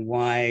reason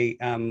why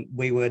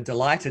we were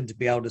delighted to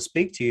be able to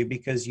speak to you,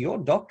 because your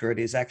doctorate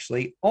is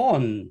actually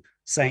on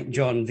St.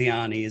 John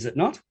Vianney, is it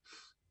not?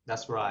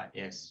 That's right,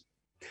 yes.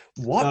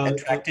 What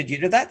attracted you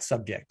to that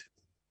subject?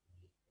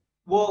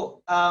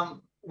 Well,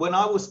 when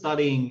I was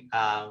studying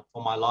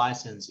for my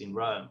license in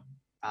Rome,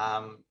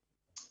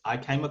 I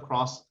came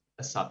across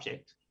a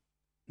subject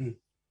Mm.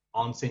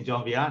 on St.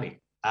 John Vianney.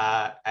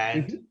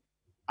 And Mhm.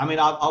 I mean,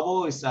 I've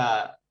always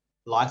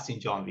liked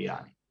St. John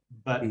Vianney,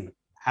 but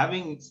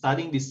Mm.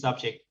 studying this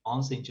subject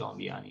on St. John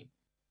Vianney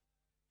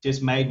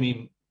just made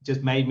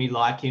me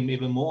like him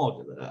even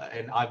more,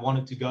 and I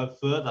wanted to go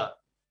further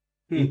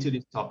Mm. into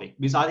this topic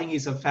because I think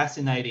he's a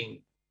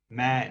fascinating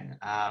man.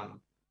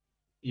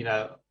 You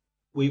know,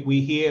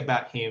 we hear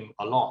about him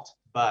a lot,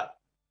 but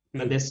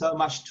Mm. there's so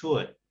much to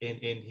it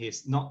in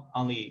his, not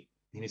only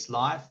in his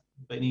life,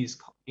 but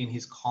in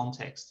his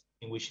context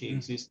in which he Mm.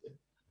 existed.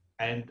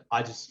 And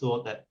I just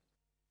thought that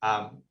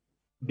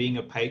being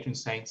the patron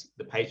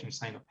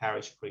saint of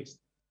parish priest,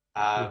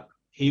 Mm.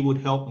 he would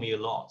help me a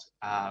lot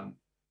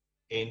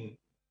in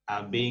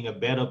being a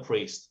better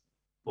priest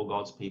for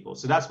God's people.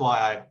 So that's why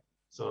I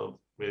sort of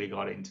really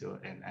got into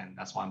it, and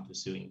that's why I'm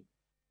pursuing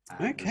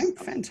Okay, this subject.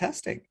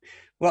 fantastic.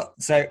 Well,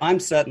 so I'm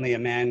certainly a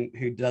man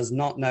who does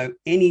not know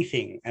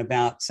anything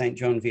about St.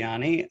 John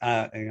Vianney.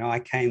 I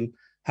came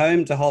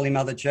home to Holy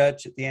Mother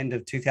Church at the end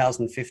of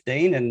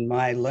 2015, and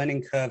my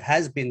learning curve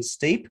has been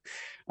steep.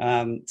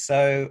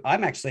 So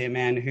I'm actually a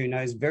man who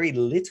knows very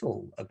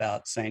little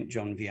about St.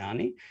 John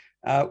Vianney.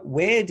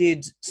 Where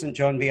did St.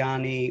 John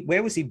Vianney,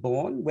 where was he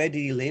born? Where did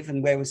he live?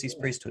 And where was his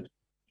priesthood?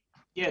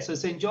 Yeah, so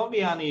St. John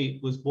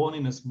Vianney was born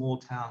in a small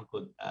town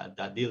called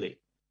Dardilly,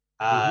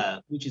 Mm-hmm.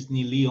 which is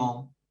near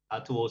Lyon,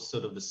 towards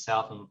sort of the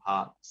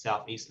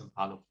southeastern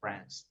part of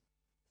France.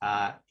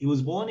 He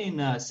was born in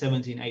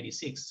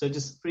 1786, so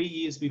just 3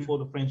 years before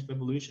the French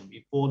Revolution,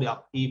 before the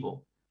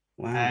upheaval.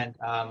 Wow. And,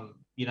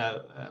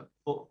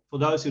 for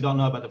those who don't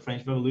know about the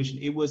French Revolution,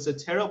 it was a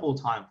terrible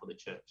time for the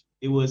church.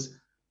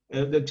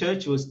 The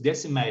church was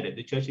decimated.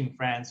 The church in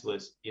France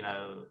was,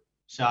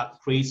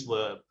 priests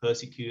were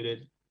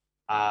persecuted.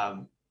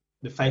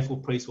 The faithful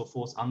priests were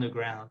forced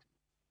underground.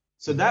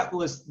 So that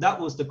was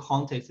the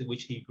context in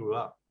which he grew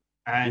up.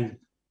 And Mm.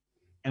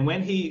 and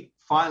when he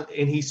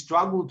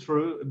struggled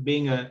through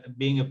being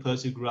a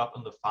person who grew up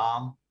on the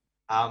farm.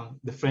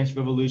 The French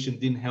Revolution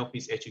didn't help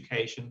his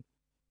education.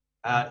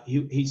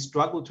 He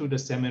struggled through the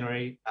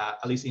seminary,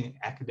 at least in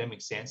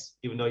academic sense,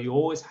 even though he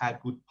always had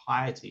good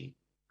piety,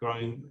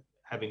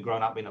 having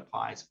grown up in a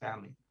pious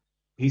family.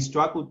 He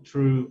struggled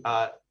through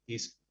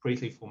his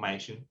priestly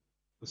formation,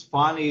 was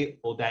finally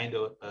ordained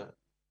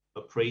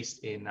a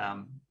priest in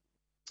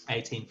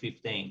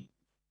 1815,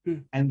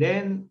 Mm. and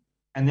then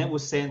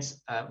was sent.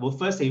 Well,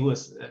 first he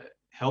was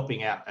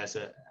helping out as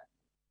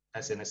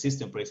an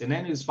assistant priest, and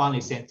then he was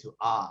finally sent to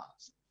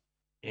Ars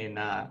in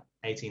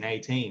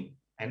 1818.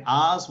 And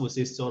Ars was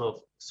this sort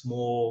of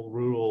small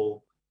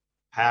rural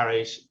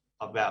parish,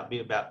 about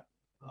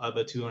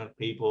over 200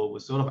 people. It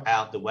was sort of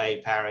out the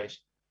way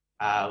parish.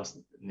 Was,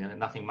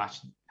 nothing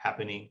much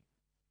happening.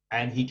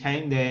 And he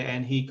came there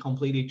and he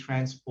completely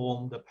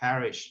transformed the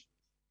parish.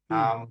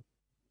 Mm.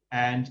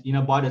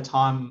 And by the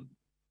time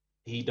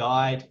he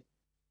died,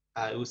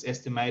 it was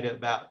estimated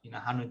about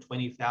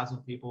 120,000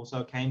 people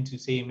so came to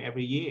see him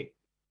every year,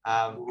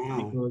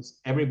 Wow.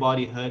 because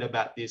everybody heard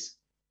about this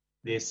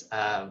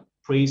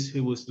priest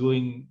who was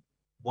doing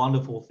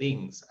wonderful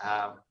things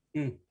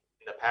Mm.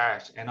 in the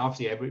parish. And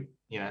obviously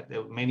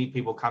there were many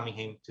people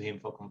coming to him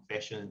for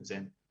confessions,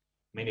 and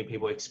many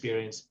people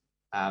experienced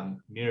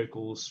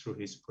miracles through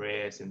his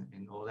prayers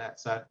and all that.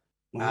 So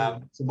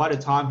Wow. so by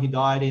the time he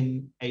died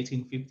in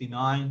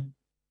 1859,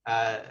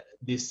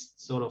 this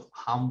sort of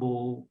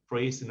humble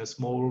priest in a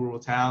small rural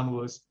town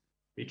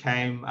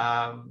became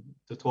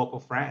the talk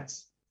of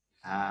France.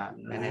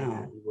 And then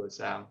Wow.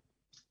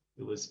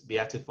 it was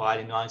beatified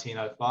in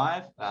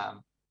 1905,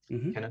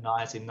 Mm-hmm.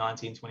 canonized in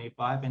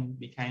 1925, and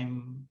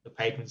became the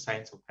patron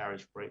saint of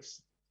parish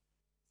priests.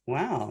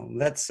 Wow,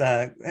 that's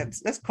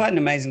quite an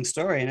amazing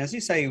story. And as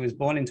you say, he was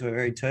born into a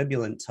very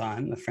turbulent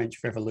time, the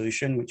French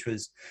Revolution, which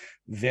was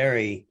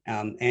very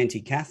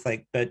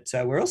anti-Catholic. But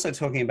we're also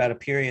talking about a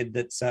period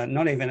that's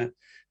not even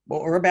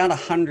or about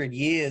 100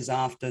 years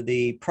after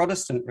the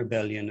Protestant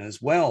rebellion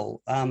as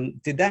well.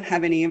 Did that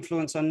have any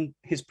influence on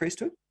his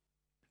priesthood?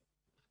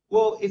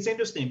 Well, it's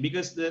interesting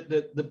because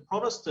the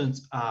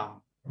Protestant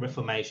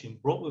Reformation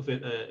brought with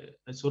it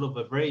a sort of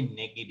a very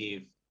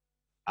negative,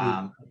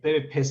 a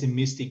very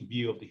pessimistic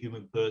view of the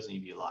human person,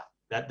 if you like.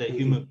 That the Mm-hmm.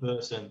 human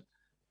person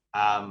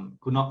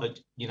could not,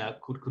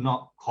 could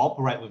not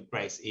cooperate with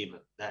grace even.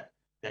 That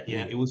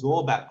it was all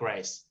about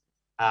grace,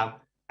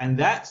 and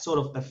that sort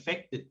of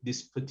affected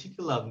this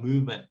particular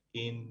movement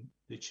in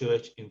the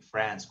church in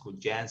France called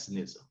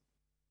Jansenism.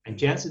 And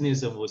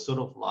Jansenism was sort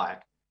of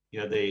like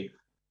the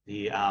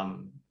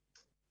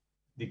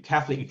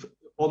Catholic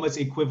almost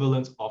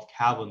equivalent of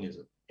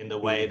Calvinism in the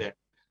way that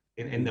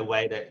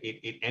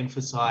it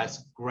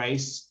emphasized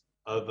grace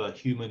over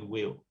human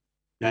will.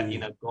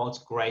 That God's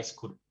grace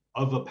could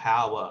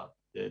overpower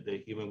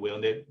the human will,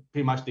 and that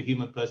pretty much the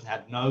human person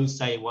had no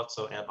say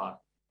whatsoever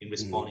in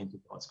responding to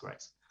God's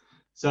grace.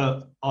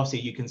 So obviously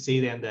you can see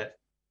then that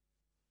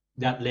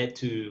that led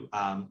to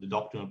the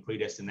doctrine of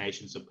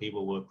predestination. So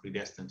people were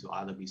predestined to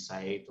either be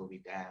saved or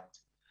be damned.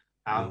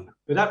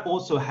 But that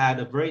also had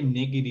a very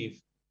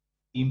negative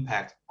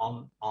impact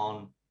on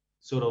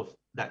sort of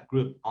that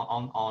group,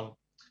 on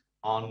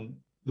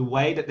the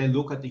way that they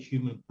look at the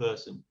human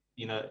person,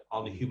 you know,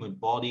 on the human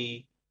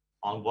body,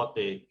 on what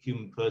the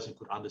human person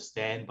could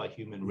understand by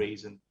human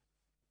reason.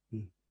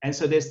 And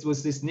so there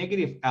was this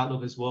negative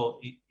outlook as well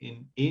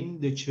in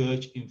the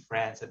church in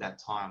France at that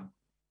time.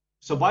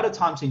 So by the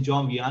time St.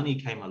 John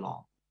Vianney came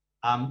along,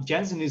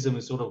 Jansenism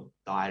has sort of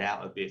died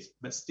out a bit,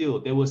 but still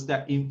there was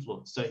that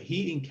influence. So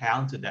he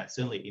encountered that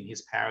certainly in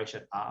his parish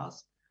at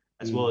Ars,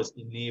 as well as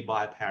in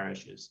nearby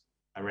parishes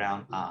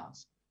around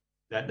Ars.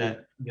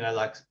 That you know,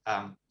 like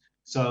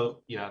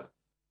so, you know,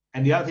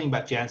 and the other thing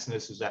about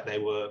Jansenists is that they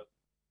were,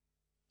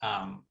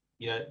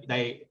 you know,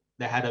 they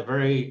had a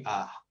very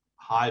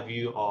high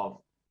view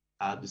of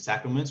the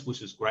sacraments,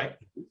 which was great.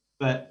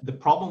 But the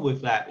problem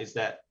with that is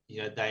that,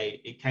 you know,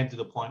 it came to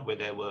the point where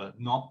they were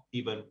not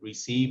even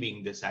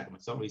receiving the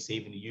sacraments, not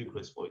receiving the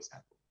Eucharist, for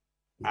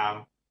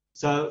example.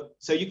 So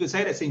you could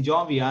say that St.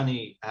 John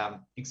Vianney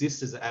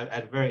exists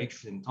at a very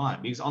interesting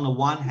time, because on the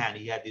one hand,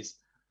 he had this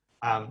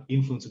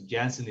influence of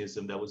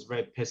Jansenism that was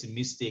very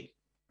pessimistic,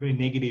 very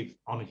negative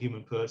on a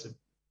human person.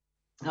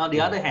 And on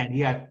the other hand, he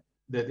had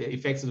the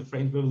effects of the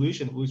French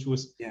Revolution, which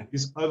was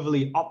this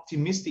overly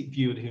optimistic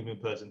view of the human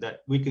person, that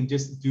we can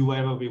just do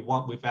whatever we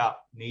want without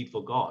need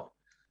for God.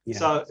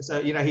 So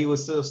you know, he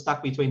was sort of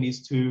stuck between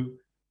these two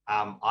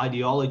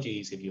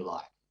ideologies, if you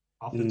like,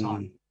 of the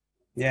time.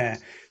 Yeah.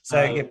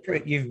 So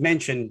you've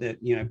mentioned that,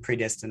 you know,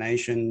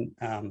 predestination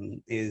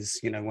is,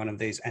 you know, one of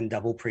these, and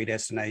double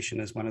predestination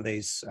is one of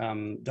these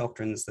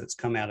doctrines that's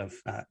come out of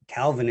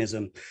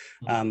Calvinism.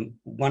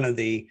 One of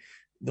the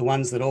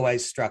ones that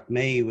always struck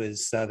me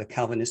was the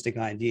Calvinistic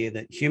idea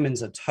that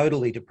humans are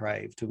totally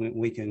depraved.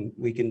 We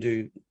can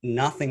do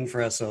nothing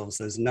for ourselves.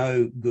 There's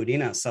no good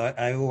in us. So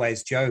I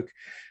always joke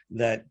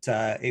that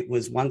it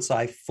was once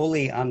I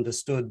fully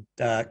understood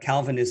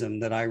Calvinism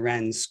that I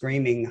ran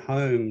screaming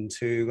home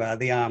to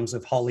the arms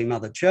of Holy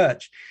Mother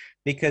Church,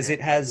 because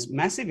it has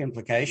massive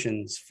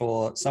implications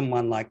for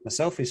someone like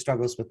myself who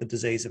struggles with the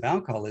disease of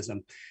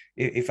alcoholism.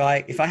 If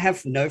I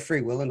have no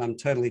free will and I'm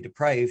totally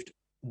depraved,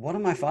 what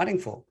am I fighting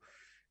for?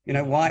 You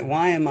know,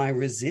 why am I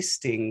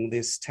resisting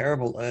this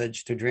terrible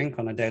urge to drink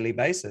on a daily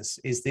basis?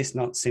 Is this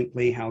not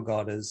simply how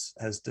God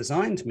has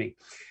designed me?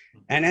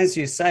 And as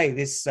you say,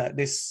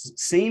 this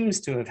seems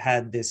to have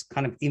had this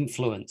kind of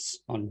influence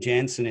on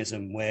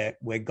Jansenism,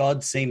 where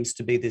God seems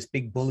to be this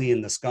big bully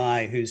in the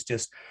sky who's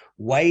just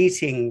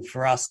waiting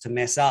for us to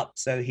mess up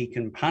so he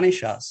can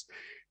punish us.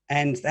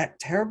 And that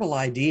terrible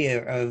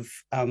idea of,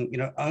 you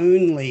know,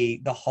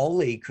 only the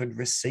holy could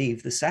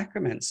receive the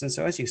sacraments. And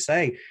so, as you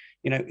say,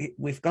 you know,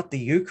 we've got the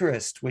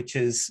Eucharist, which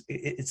is,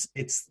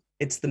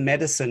 it's the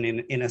medicine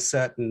in a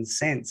certain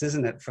sense,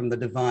 isn't it, from the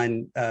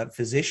divine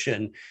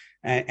physician.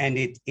 And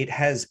it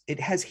has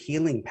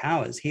healing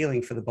powers,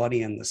 healing for the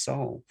body and the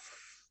soul.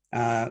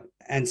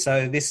 And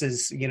so this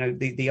is, you know,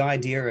 the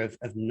idea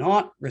of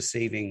not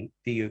receiving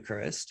the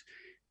Eucharist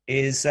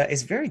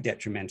is very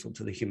detrimental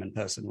to the human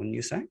person, wouldn't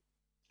you say?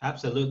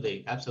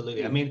 Absolutely.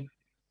 I mean,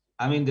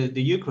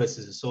 the Eucharist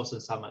is the source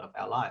and summit of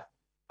our life.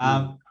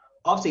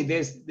 Obviously,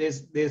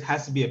 there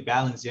has to be a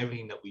balance in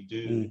everything that we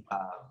do,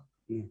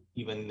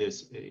 even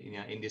this, you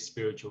know, in this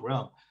spiritual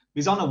realm.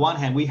 Because on the one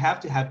hand, we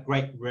have to have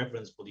great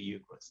reverence for the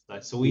Eucharist.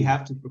 Right? So we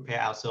have to prepare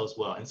ourselves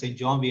well. And St.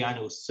 John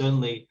Vianney was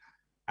certainly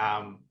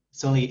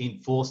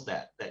enforced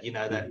that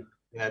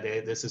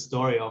there's a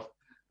story of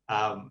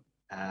a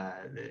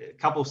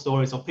couple of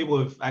stories of people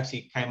who've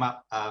actually came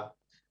up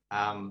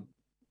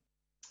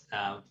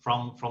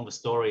from the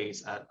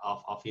stories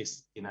of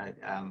his, you know,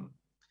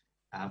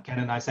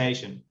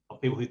 canonization,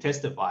 of people who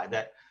testify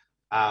that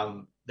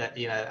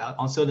you know,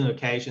 on certain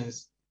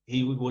occasions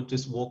he would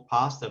just walk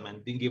past them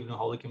and didn't give them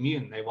Holy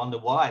Communion. They wonder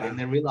why, and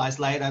they realize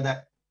later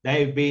that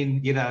they've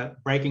been, you know,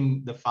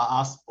 breaking the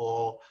fast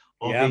or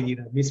been, you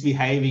know,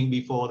 misbehaving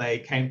before they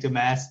came to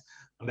Mass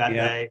on that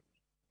day,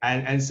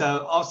 and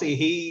so obviously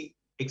he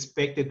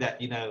expected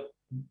that, you know,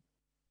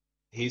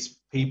 his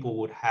people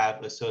would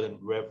have a certain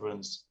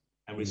reverence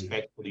and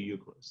respect for the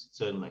Eucharist,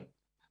 certainly.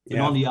 But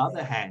on the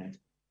other hand,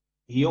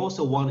 he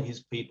also wanted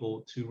his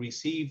people to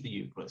receive the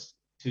Eucharist,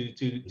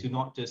 to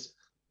not just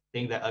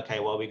think that, okay,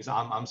 well, because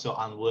I'm so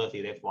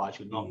unworthy, therefore I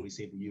should not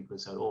receive the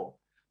Eucharist at all.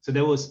 So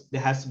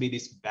there has to be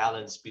this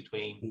balance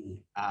between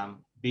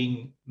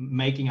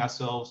making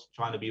ourselves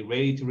trying to be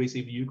ready to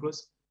receive the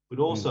Eucharist, but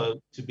also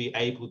to be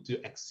able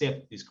to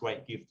accept this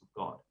great gift of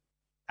God.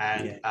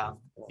 And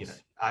you know,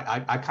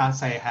 I can't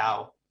say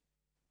how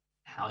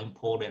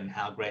important and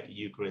how great the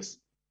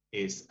Eucharist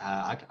is.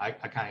 I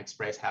can't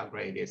express how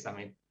great it is. I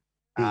mean,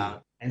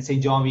 and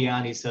St. John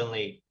Vianney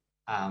certainly,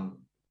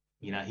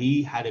 you know,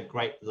 he had a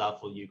great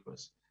love for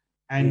Eucharist.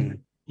 And,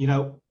 you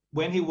know,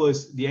 when he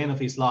was the end of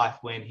his life,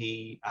 when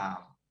he,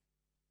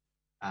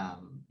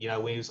 you know,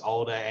 when he was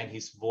older and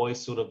his voice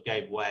sort of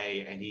gave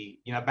way, and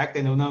he, you know, back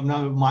then there were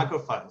no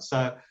microphones.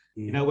 So,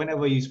 you know,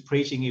 whenever he's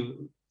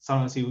preaching,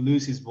 sometimes he would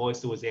lose his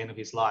voice towards the end of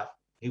his life.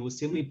 He would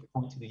simply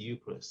point to the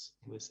Eucharist.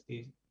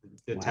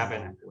 The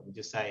tabernacle, and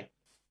just say,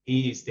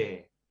 "He is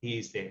there. He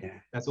is there." Yeah.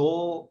 That's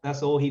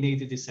all he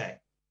needed to say.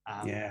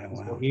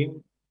 For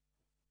him,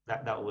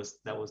 that was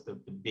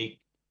the big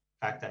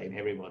factor in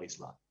everybody's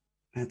life.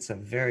 That's a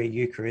very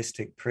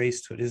Eucharistic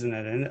priesthood, isn't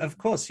it? And of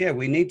course, yeah,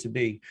 we need to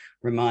be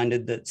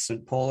reminded that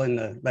St. Paul in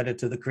the letter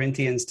to the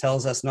Corinthians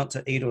tells us not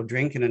to eat or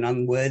drink in an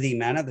unworthy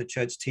manner. The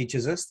church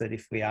teaches us that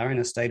if we are in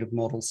a state of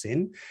mortal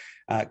sin,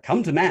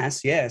 come to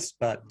Mass, yes,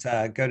 but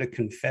go to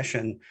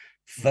confession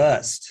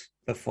first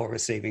before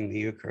receiving the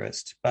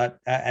Eucharist. But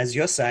as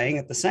you're saying,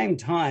 at the same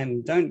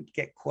time, don't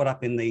get caught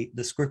up in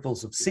the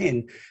scruples of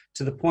sin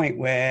to the point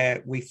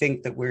where we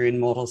think that we're in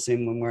mortal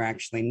sin when we're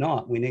actually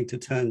not. We need to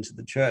turn to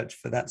the church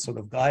for that sort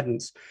of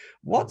guidance.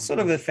 What sort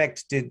of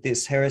effect did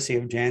this heresy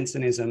of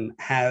Jansenism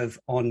have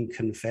on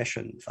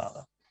confession,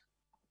 Father?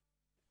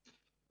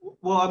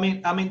 Well,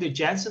 I mean, the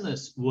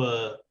Jansenists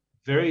were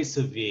very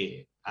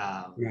severe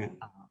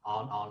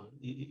on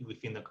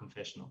within the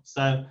confessional.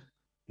 So,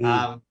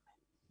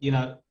 you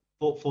know,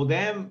 for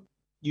them,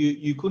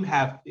 you couldn't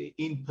have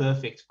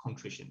imperfect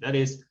contrition. That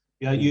is,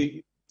 you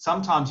know,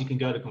 sometimes you can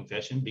go to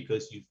confession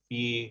because you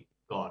fear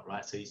God,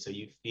 right? So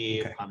you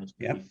fear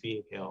punishment, you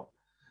fear hell.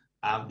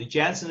 The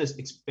Jansenists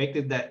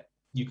expected that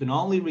you can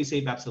only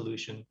receive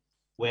absolution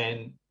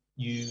when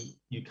you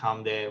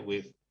come there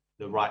with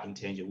the right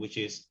intention, which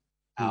is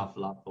out of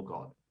love for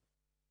God.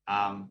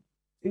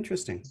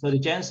 Interesting. So the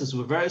Jansenists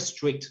were very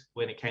strict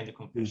when it came to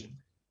confession.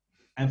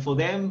 And for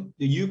them,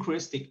 the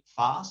Eucharistic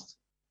fast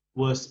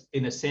was,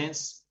 in a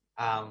sense,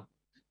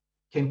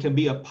 can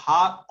be a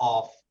part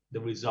of the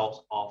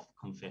result of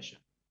confession.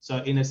 So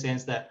in a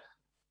sense that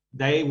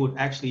they would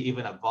actually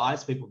even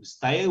advise people to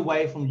stay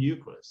away from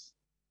Eucharist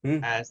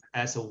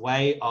as a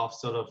way of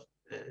sort of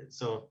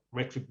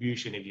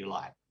retribution, if you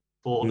like,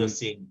 for the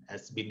sin,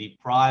 as been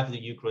deprived of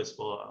the Eucharist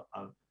for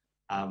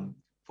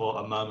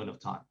a moment of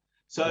time.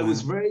 So it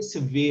was very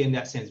severe in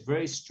that sense,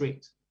 very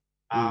strict,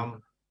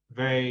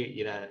 very,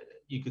 you know,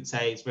 you could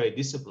say it's very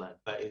disciplined,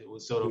 but it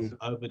was sort of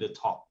over the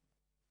top.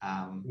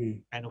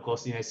 And of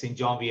course, you know, St.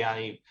 John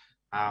Vianney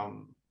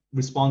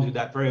responded to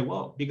that very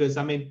well, because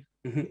I mean,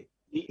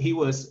 he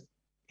was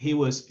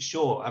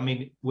sure. I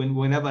mean,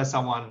 whenever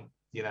someone,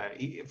 you know,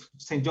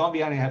 St. John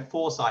Vianney had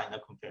foresight in the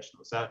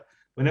confessional. So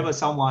whenever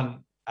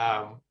someone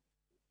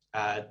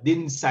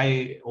didn't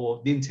say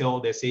or didn't tell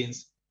their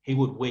sins, he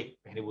would weep,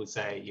 and he would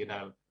say, you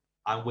know,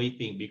 I'm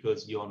weeping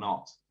because you're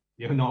not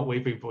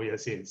weeping for your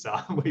sins. So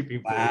I'm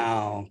weeping for you.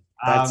 Wow.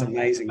 That's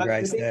amazing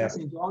grace there. The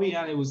thing St. John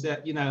Vianney was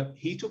that, you know,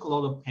 he took a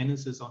lot of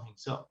penances on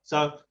himself.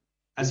 So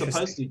as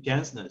opposed to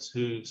Jansenists,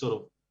 who sort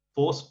of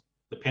forced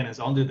the penance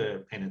onto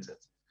the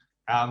penitents,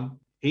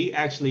 he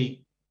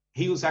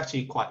was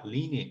actually quite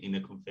lenient in the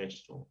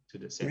confessional, to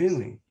the sense.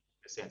 Really?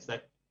 The sense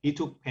that he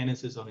took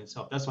penances on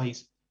himself. That's why he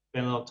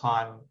spent a lot of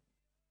time,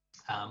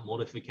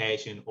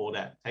 mortification, all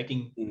that,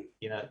 taking,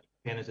 you know,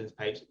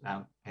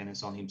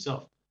 penance on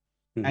himself.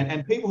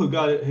 And people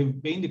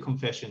who've been to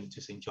confession to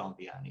St. John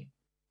Vianney,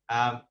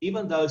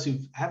 even those who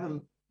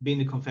haven't been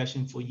to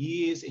confession for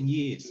years and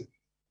years,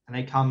 and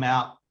they come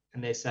out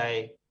and they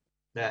say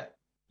that,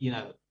 you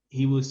know,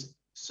 he was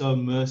so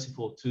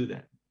merciful to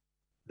them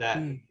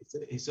that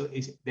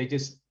they've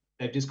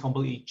just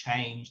completely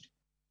changed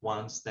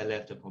once they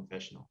left the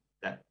confessional.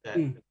 That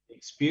the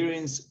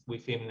experience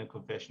with him in the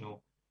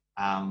confessional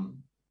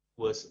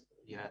was,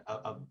 you know,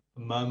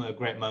 a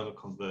great moment of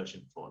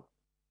conversion for them.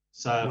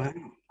 So,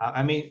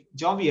 I mean,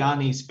 John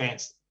Vianney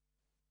spent,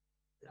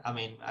 I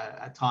mean,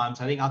 at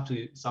times, I think up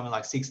to something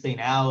like 16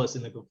 hours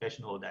in the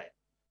confessional all day.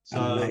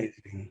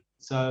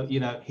 So, you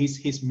know,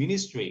 his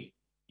ministry,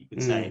 you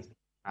could say,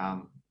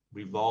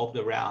 revolved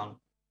around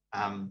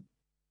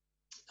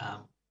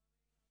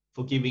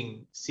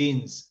forgiving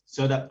sins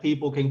so that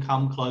people can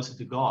come closer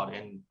to God,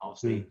 and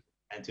obviously,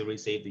 and to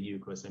receive the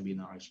Eucharist and be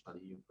nourished by the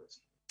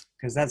Eucharist.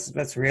 Because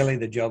that's really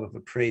the job of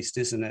a priest,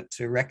 isn't it?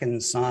 To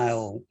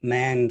reconcile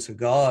man to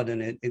God.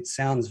 And it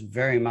sounds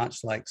very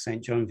much like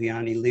St. John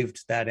Vianney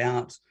lived that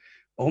out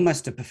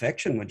almost to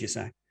perfection, would you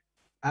say?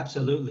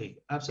 Absolutely.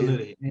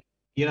 Absolutely. Yeah.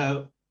 You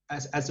know,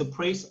 as a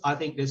priest, I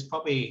think there's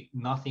probably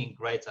nothing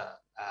greater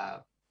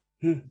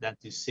than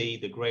to see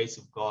the grace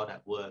of God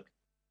at work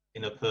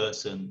in a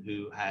person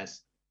who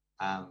has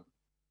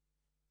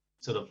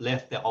sort of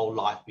left their old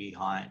life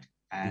behind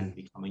and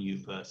become a new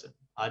person.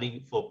 I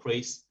think for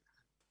priests,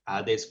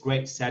 there's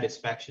great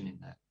satisfaction in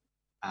that.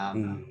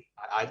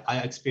 I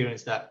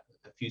experienced that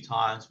a few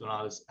times when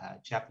I was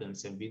chaplain at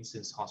St.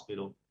 Vincent's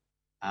Hospital.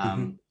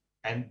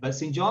 But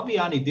St. John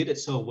Vianney did it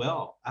so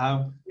well.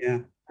 And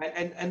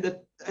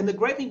the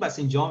great thing about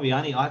St. John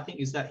Vianney, I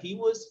think, is that he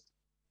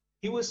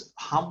was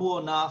humble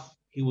enough,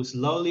 he was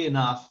lowly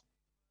enough,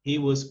 he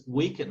was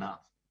weak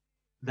enough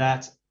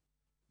that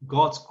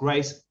God's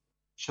grace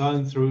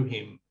shone through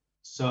him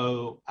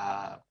so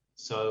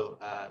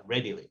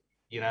readily,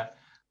 you know.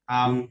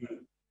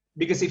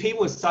 Because if he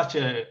was such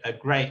a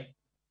great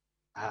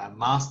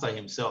master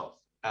himself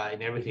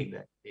in everything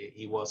that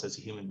he was as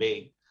a human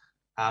being,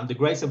 the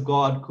grace of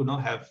God could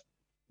not have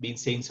been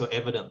seen so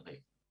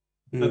evidently.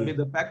 But with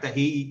the fact that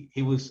he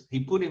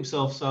put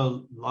himself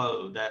so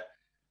low that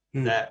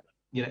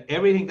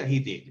everything that he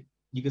did,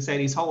 you could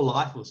say his whole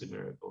life was a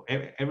miracle.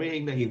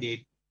 Everything that he did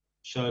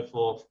showed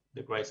forth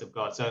the grace of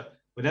God. So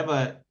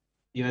whenever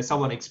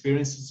someone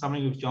experiences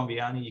something with John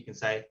Vianney, you can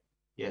say,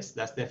 yes,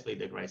 that's definitely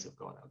the grace of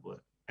God at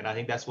work. And I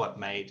think that's what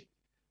made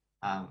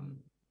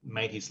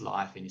his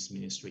life and his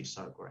ministry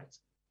so great.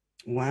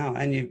 Wow.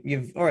 And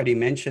you've already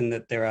mentioned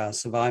that there are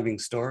surviving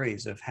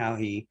stories of how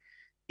he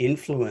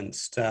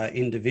influenced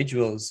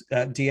individuals.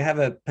 Do you have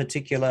a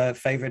particular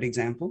favorite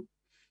example?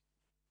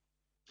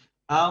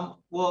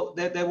 Well,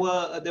 there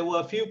were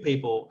a few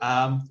people.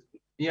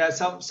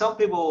 Some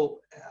people.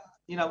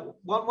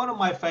 One of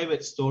my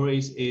favorite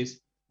stories is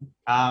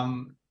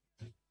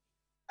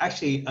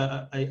actually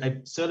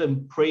a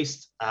certain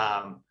priest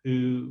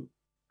who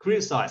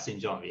criticized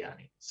St. John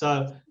Vianney.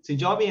 So St.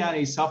 John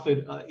Vianney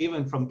suffered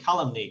even from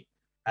calumny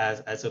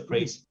as a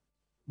priest.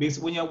 Because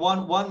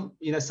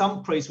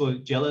some priests were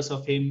jealous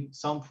of him,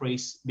 some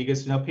priests,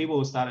 because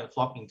people started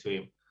flocking to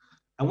him.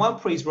 And one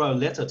priest wrote a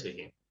letter to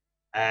him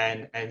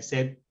and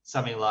said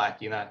something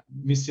like,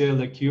 Monsieur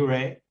le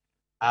Curé,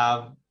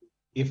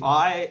 if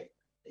I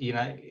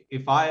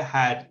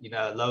had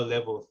a low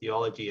level of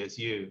theology as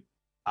you,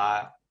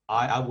 I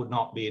would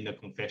not be in the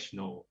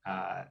confessional,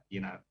 that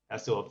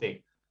sort of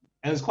thing.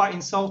 And it was quite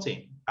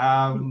insulting.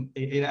 I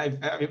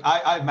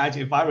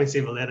imagine if I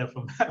receive a letter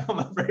from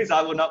a priest,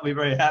 I would not be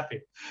very happy.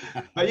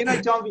 But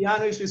John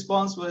Vianney's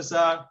response was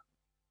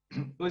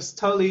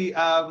totally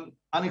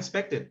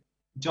unexpected.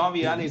 John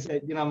Vianney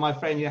said, my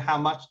friend, how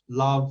much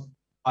love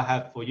I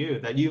have for you,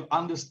 that you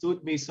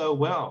understood me so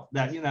well,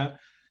 that you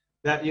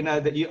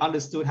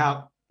understood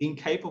how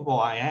incapable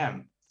I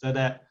am, so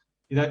that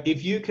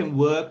if you can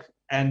work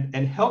and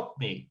help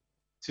me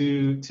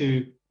to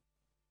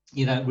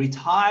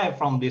retire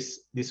from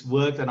this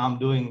work that I'm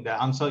doing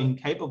that I'm so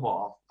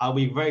incapable of, I'll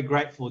be very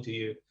grateful to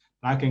you,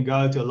 and I can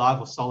go to a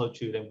life of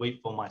solitude and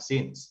weep for my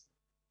sins.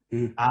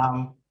 And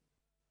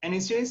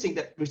it's interesting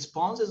that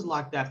responses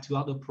like that to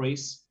other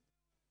priests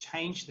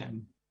change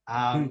them.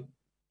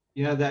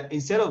 That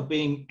instead of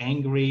being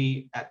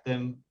angry at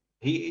them,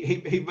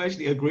 he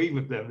virtually agreed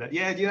with them that,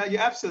 you're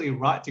absolutely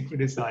right to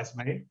criticize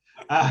me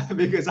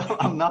because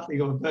I'm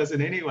nothing of a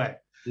person anyway.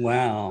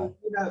 Wow.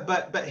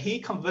 But he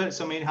converted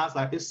so many hearts.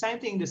 Like the same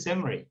thing in the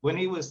seminary when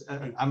he was,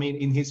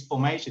 in his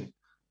formation,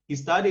 he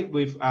studied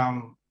with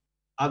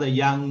other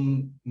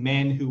young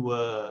men who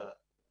were,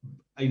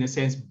 in a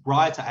sense,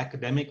 brighter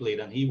academically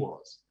than he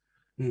was.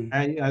 And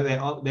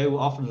they will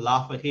often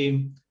laugh at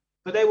him,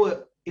 but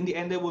in the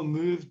end they were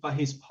moved by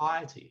his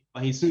piety,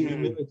 by his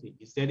humility,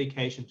 his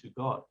dedication to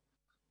God.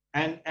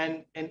 And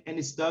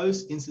it's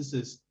those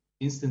instances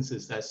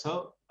that's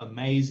so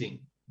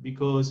amazing,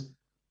 because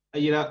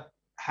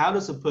how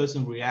does a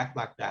person react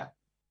like that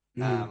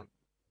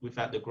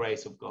without the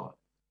grace of God?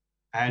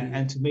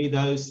 And to me,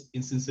 those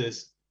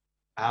instances,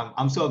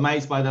 I'm so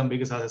amazed by them,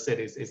 because as I said,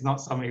 it's not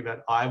something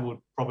that I would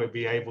probably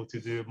be able to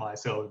do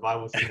myself if I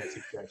was in that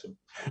situation.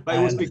 But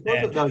it was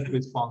because of those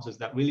responses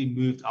that really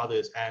moved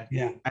others. And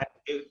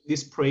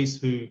this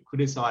priest who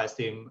criticized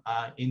him,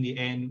 in the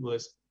end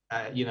was,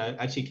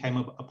 actually came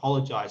up,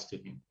 apologized to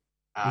him.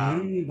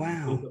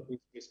 Wow. Because of his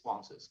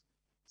responses.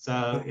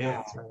 So,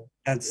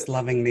 That's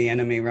loving the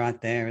enemy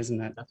right there,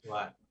 isn't it? That's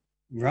right.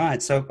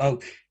 Right. So,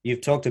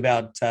 you've talked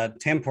about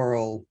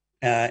temporal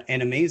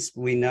enemies.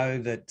 We know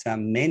that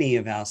many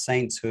of our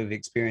saints who have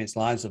experienced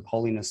lives of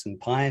holiness and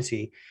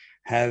piety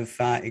have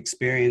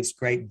experienced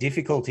great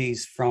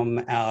difficulties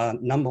from our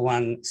number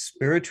one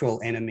spiritual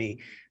enemy.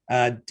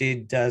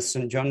 Did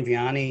St. John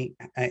Vianney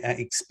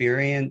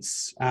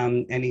experience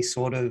any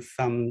sort of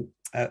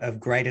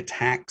great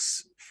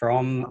attacks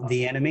from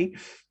the enemy?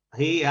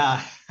 He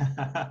had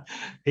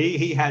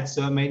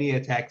so many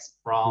attacks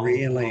from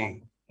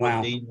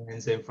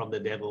demons and from the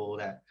devil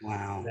that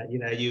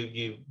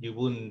you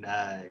wouldn't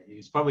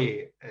it's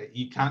probably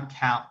you can't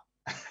count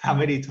how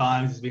many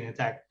times he's been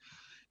attacked.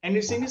 And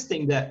it's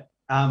interesting that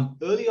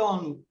early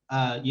on,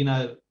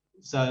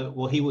 so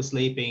while he was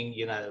sleeping,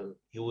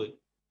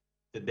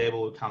 the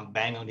devil would come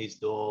bang on his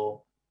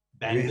door,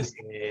 bang the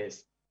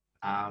stairs.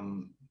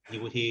 He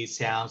would hear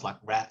sounds like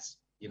rats,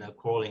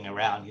 crawling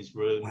around his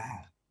room.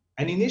 Wow.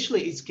 And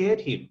initially it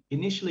scared him.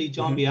 Initially,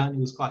 John Vianney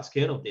was quite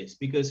scared of this,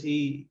 because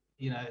it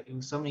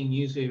was something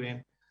new to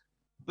him.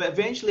 But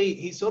eventually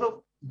he sort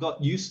of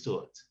got used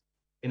to it,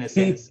 in a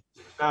sense.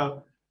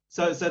 But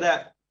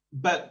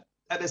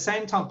at the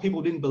same time,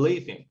 people didn't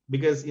believe him,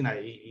 because,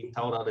 he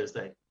told others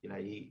that,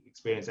 he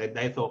experienced it.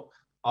 They thought,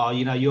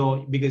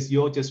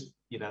 you're just,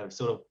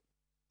 sort of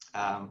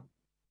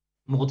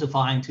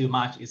mortifying too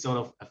much. It's sort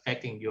of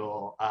affecting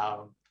your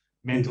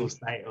mental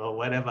state or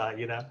whatever,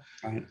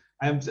 Right.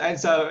 And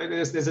so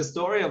there's a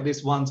story of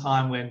this one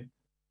time when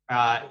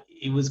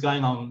he was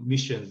going on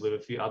missions with a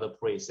few other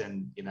priests,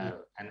 and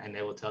and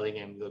they were telling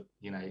him, look,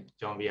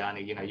 John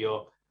Vianney,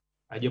 you're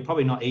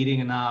probably not eating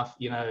enough,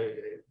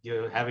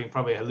 you're having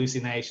probably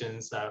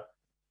hallucinations. So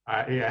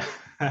Yeah,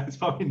 it's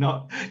probably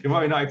not. You're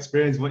probably not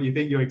experiencing what you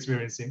think you're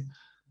experiencing.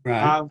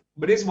 Right.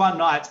 But this one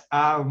night,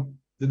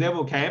 the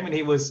devil came and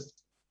he was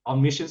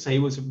on mission, so he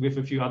was with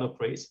a few other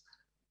priests,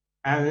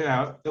 and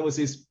there was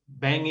this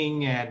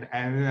banging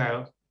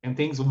and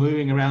things were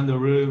moving around the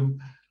room,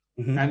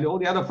 Mm-hmm. and all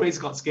the other priests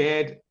got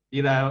scared,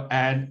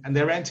 and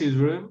they ran to his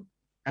room,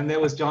 and there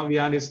was John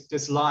Vianney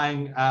just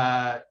lying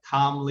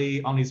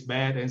calmly on his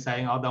bed and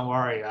saying, "Oh, don't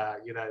worry,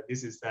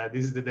 this is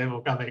the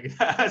devil coming.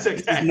 That's okay.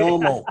 This is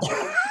normal.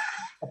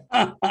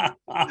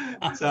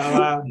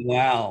 So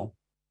Wow.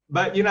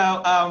 but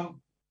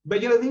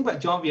the thing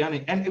about John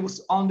Vianney, and it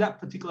was on that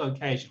particular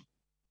occasion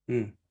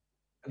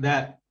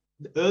that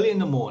early in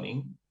the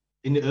morning,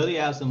 in the early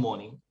hours of the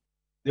morning,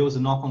 there was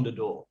a knock on the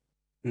door,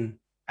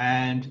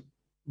 and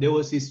there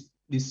was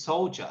this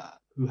soldier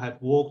who had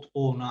walked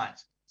all night,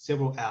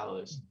 several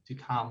hours, to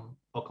come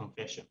for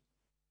confession.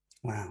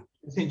 Wow.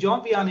 St.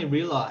 John Vianney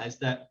realized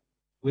that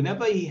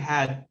whenever he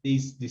had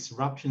these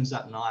disruptions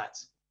at night,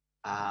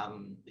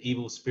 the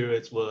evil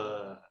spirits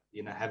were,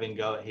 having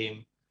go at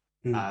him,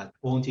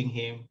 taunting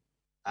him.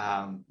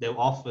 They would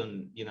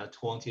often,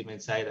 taunt him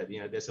and say that,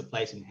 there's a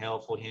place in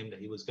hell for him, that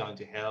he was going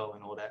to hell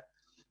and all that.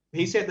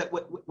 He said that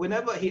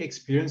whenever he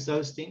experienced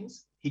those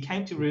things, he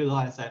came to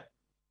realize that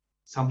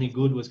something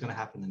good was going to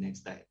happen the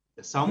next day.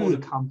 That someone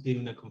would come to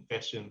him in a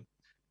confession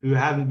who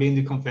haven't been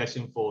to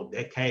confession for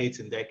decades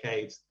and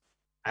decades,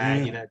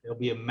 and there'll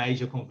be a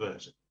major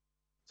conversion.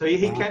 So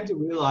he came to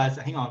realize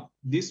that, hang on,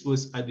 this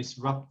was a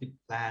disruptive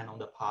plan on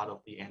the part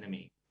of the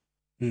enemy.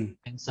 And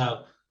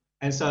so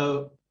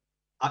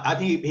I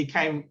think he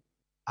came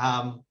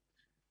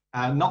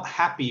not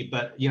happy,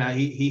 but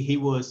he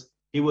was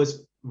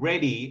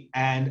ready,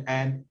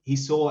 and he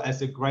saw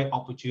as a great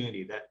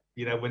opportunity that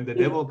when the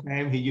devil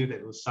came, he knew that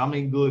it was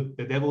something good.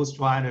 The devil was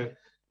trying to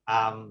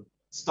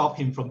stop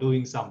him from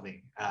doing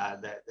something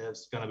that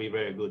was going to be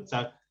very good.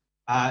 So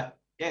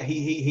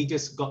he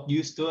just got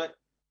used to it.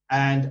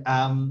 And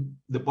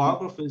the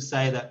biographers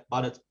say that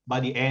by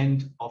the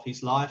end of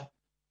his life,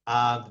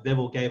 the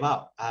devil gave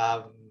up.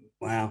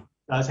 Wow.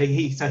 So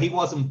he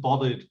wasn't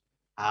bothered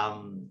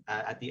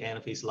at the end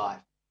of his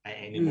life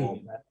anymore.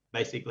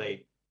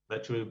 Basically,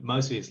 but through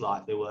most of his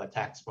life, there were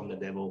attacks from the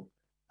devil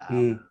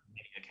on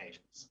many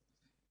occasions.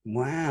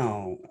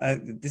 Wow,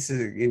 this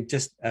is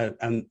just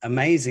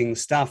amazing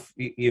stuff.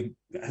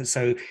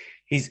 So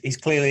he's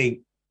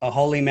clearly a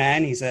holy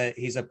man. He's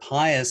a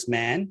pious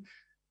man.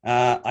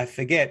 I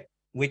forget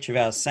which of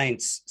our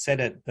saints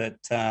said it, but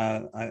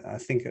I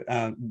think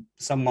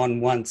someone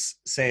once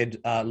said,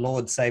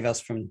 "Lord, save us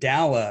from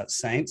dour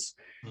saints."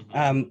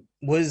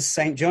 Was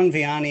Saint John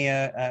Vianney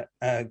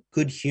a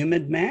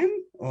good-humored man,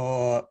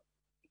 or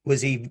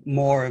was he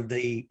more of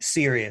the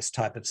serious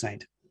type of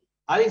saint?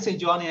 I think St.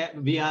 John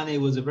Vianney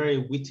was a very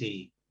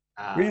witty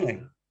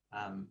man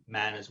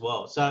as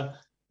well. So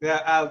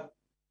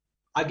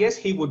I guess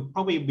he would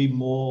probably be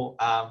more.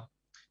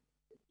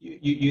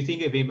 You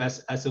think of him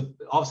as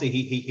obviously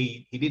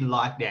he didn't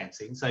like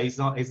dancing, so he's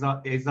not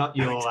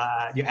your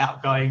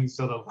outgoing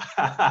sort of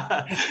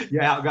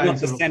your outgoing not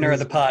the sort center of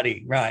the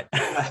party, right?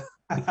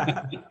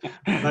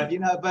 but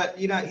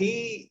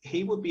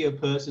he would be a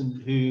person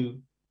who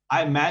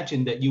I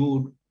imagine that it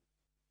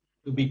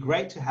would be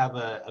great to have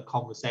a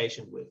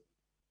conversation with,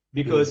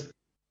 because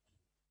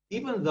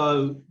even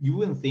though you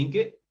wouldn't think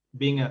it,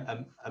 being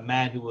a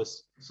man who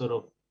was sort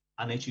of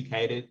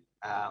uneducated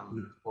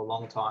for a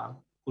long time,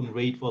 couldn't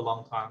read for a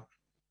long time,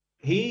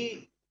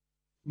 he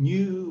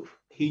knew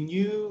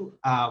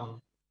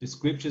the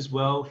scriptures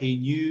well, he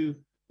knew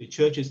the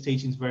church's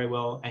teachings very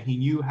well, and he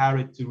knew how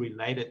to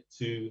relate it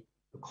to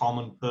the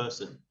common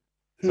person.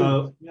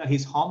 So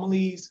his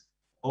homilies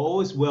are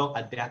always well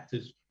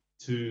adapted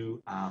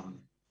to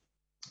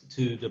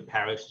the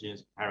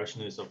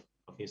parishioners of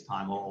his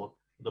time, or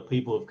the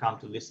people who've come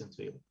to listen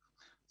to him.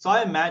 So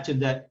I imagine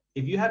that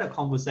if you had a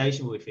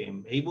conversation with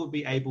him, he would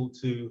be able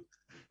to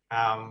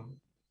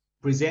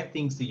present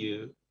things to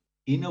you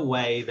in a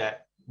way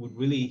that would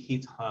really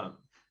hit home.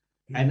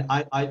 And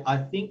I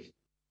think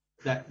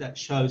that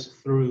shows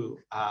through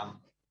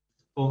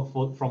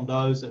from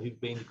those who've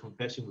been in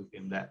confession with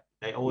him, that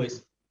they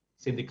always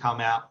seem to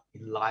come out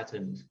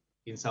enlightened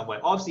in some way.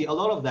 Obviously, a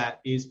lot of that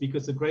is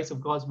because the grace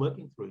of God's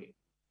working through him.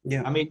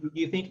 Yeah. I mean,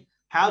 you think,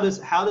 how does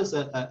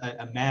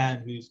a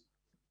man who's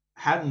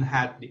hadn't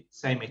had the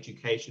same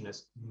education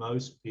as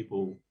most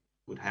people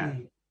would have,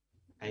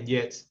 and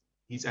yet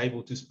he's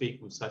able to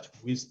speak with such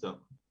wisdom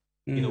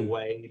in a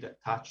way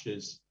that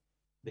touches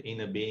the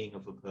inner being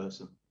of a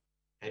person?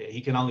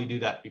 He can only do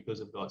that because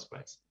of God's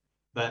grace.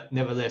 But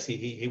nevertheless,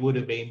 he would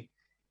have been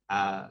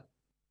a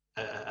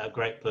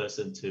great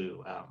person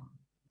to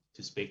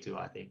speak to,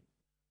 I think.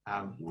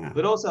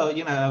 But also,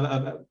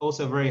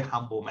 also a very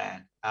humble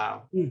man,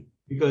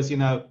 because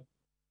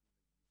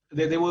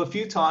there were a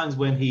few times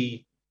when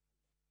he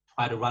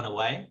tried to run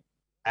away,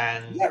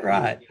 and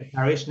right? The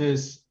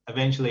parishioners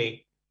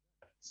eventually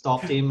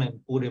stopped him and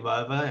pulled him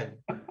over,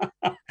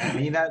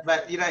 and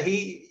but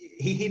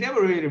he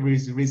never really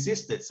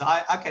resisted. So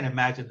I can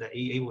imagine that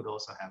he would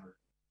also have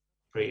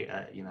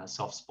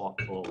soft spot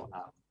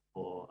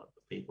for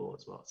people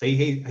as well. So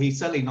he's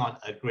certainly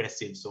not an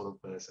aggressive sort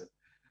of person.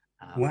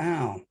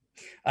 Wow.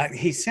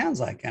 He sounds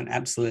like an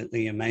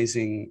absolutely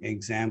amazing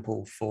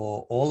example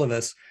for all of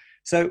us.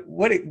 So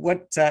what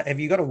have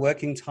you got a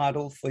working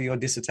title for your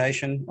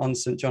dissertation on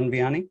St. John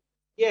Vianney?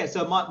 Yeah,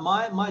 so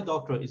my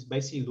doctorate is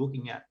basically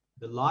looking at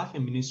the life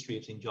and ministry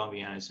of St. John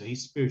Vianney, so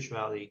his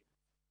spirituality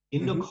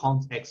in the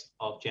context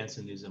of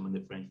Jansenism and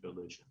the French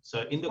Revolution.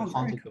 So in the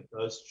context of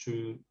those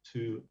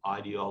two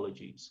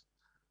ideologies.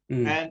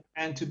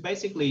 And to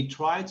basically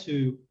try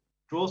to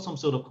draw some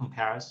sort of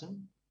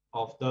comparison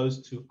of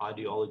those two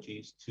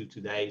ideologies to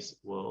today's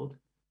world,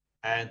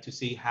 and to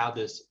see how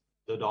the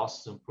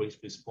diocesan priests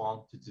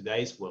respond to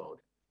today's world,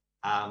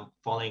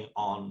 following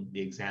on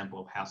the example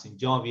of how St.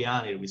 John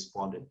Vianney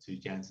responded to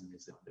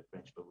Jansenism and the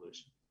French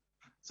Revolution.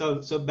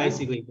 So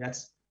basically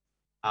that's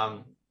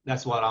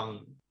what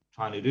I'm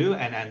trying to do,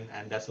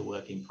 and that's a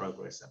work in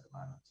progress at the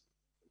moment.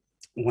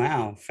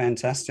 Wow,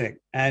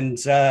 fantastic. And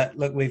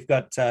look, we've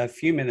got a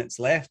few minutes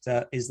left.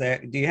 Do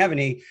you have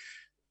any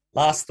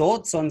last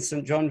thoughts on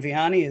St. John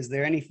Vianney? Is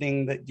there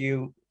anything that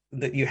you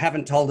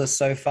haven't told us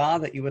so far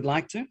that you would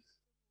like to?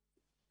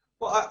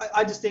 Well,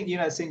 I just think,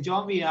 St.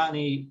 John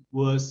Vianney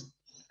was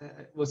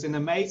an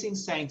amazing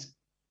saint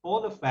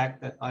for the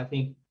fact that I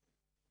think,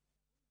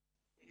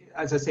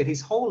 as I said,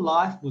 his whole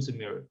life was a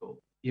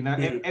miracle.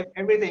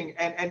 Everything.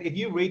 And if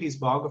you read his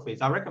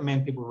biographies, I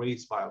recommend people read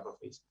his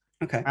biographies.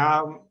 Okay.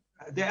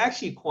 They're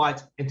actually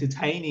quite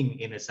entertaining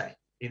in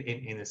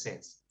a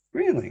sense.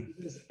 Really?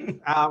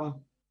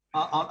 On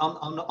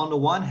the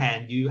one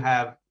hand, you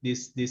have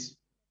this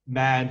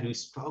man who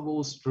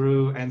struggles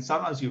through, and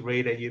sometimes you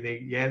read it, you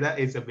think, yeah, that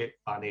is a bit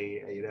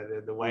funny.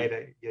 The way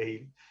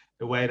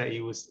that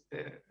he was,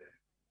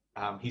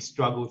 he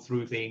struggled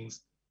through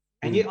things,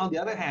 and yet on the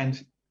other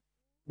hand,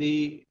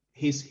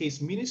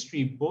 his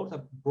ministry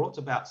brought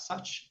about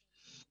such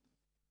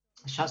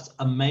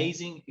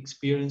amazing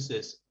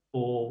experiences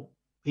for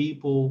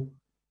people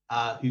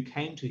who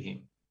came to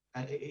him.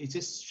 It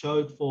just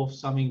showed forth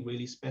something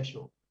really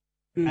special.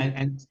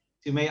 And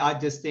to me, I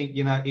just think,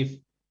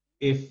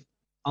 if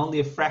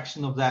only a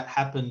fraction of that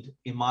happened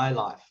in my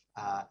life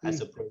as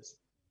a priest,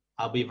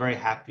 I'll be very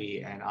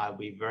happy and I'll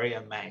be very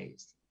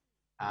amazed.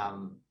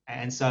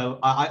 And so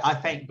I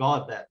thank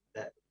God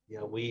that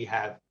we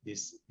have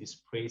this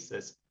priest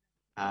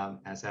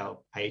as our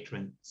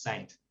patron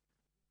saint.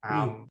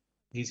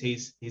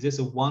 He's just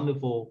a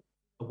wonderful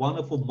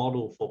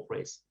model for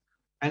priests.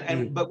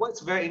 But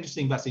what's very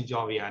interesting about St.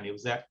 John Vianney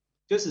was that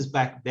just as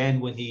back then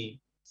when he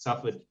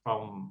suffered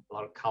from a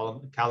lot of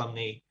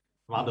calumny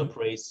from other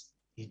priests,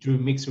 he drew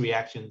mixed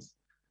reactions.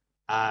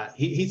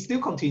 He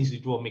still continues to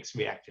draw mixed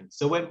reactions.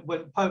 So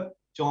when Pope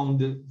John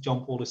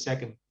Paul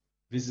II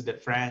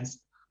visited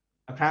France,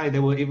 apparently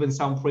there were even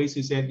some priests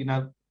who said,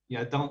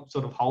 don't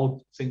sort of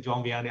hold St.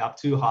 John Vianney up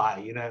too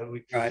high,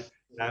 Right.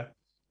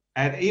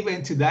 And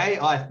even today,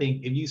 I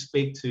think if you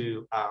speak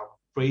to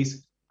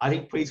priests, I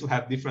think priests will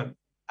have different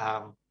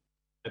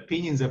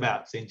opinions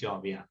about St.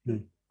 John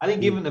Vianney. I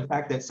think given the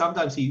fact that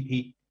sometimes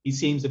he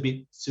seems a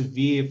bit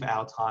severe for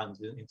our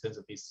times in terms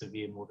of his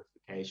severe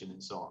mortification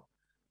and so on.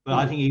 But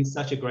I think he's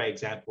such a great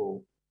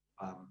example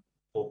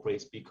for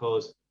priests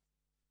because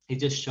he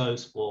just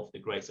shows forth the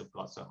grace of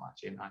God so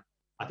much. And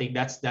I think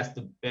that's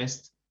the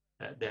best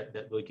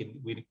that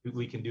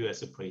we can do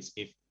as a priest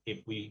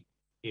if we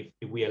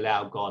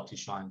allow God to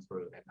shine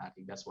through. And I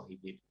think that's what he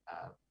did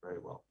very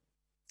well.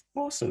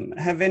 Awesome.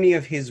 Have any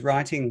of his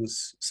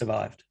writings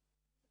survived?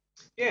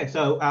 Yeah,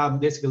 so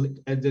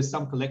there's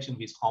some collection of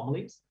his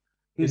homilies.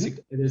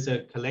 There's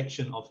a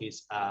collection of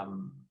his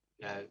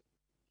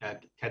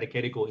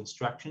catechetical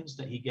instructions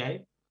that he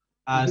gave.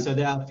 So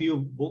there are a few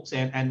books,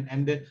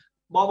 and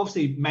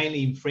obviously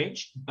mainly in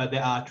French, but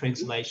there are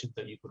translations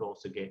that you could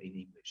also get in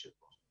English as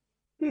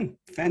well.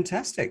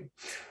 Fantastic.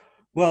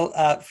 Well,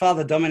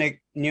 Father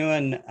Dominic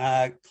Nguyen,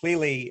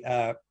 clearly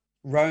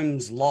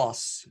Rome's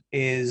loss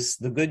is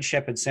the Good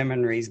Shepherd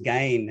Seminary's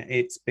gain.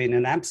 It's been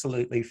an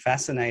absolutely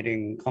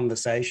fascinating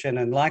conversation,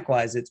 and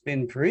likewise, it's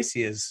been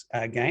Parousia's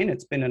gain.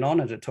 It's been an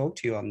honor to talk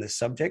to you on this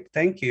subject.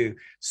 Thank you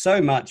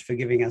so much for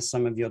giving us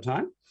some of your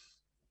time.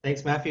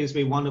 Thanks, Matthew. It's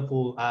been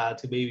wonderful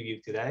to be with you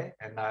today,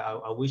 and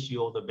I wish you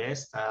all the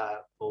best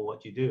for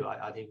what you do.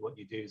 I think what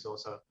you do is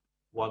also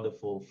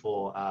wonderful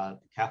for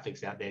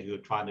Catholics out there who are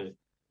trying to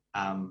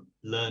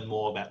learn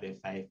more about their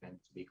faith and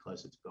to be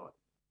closer to God.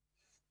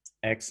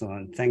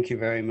 Excellent. Thank you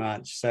very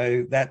much.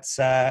 So that's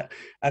a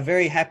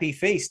very happy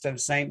feast of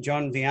St.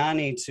 John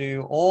Vianney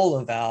to all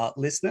of our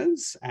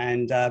listeners,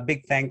 and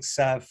big thanks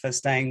for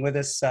staying with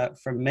us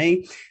from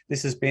me.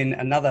 This has been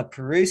another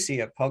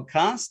Parousia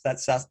podcast.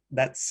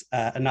 That's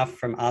enough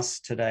from us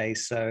today.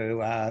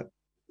 So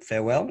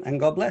farewell and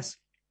God bless.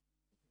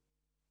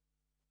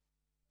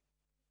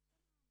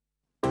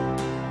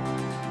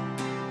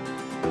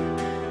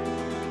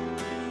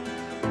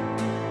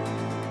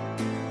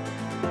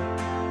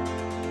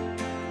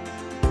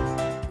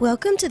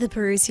 Welcome to the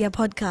Parousia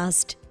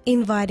podcast,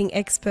 inviting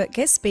expert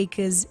guest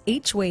speakers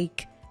each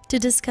week to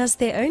discuss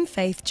their own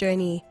faith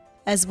journey,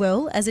 as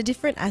well as a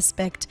different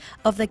aspect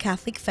of the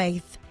Catholic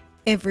faith,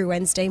 every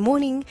Wednesday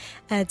morning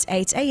at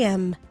 8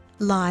 a.m,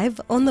 live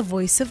on The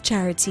Voice of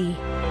Charity.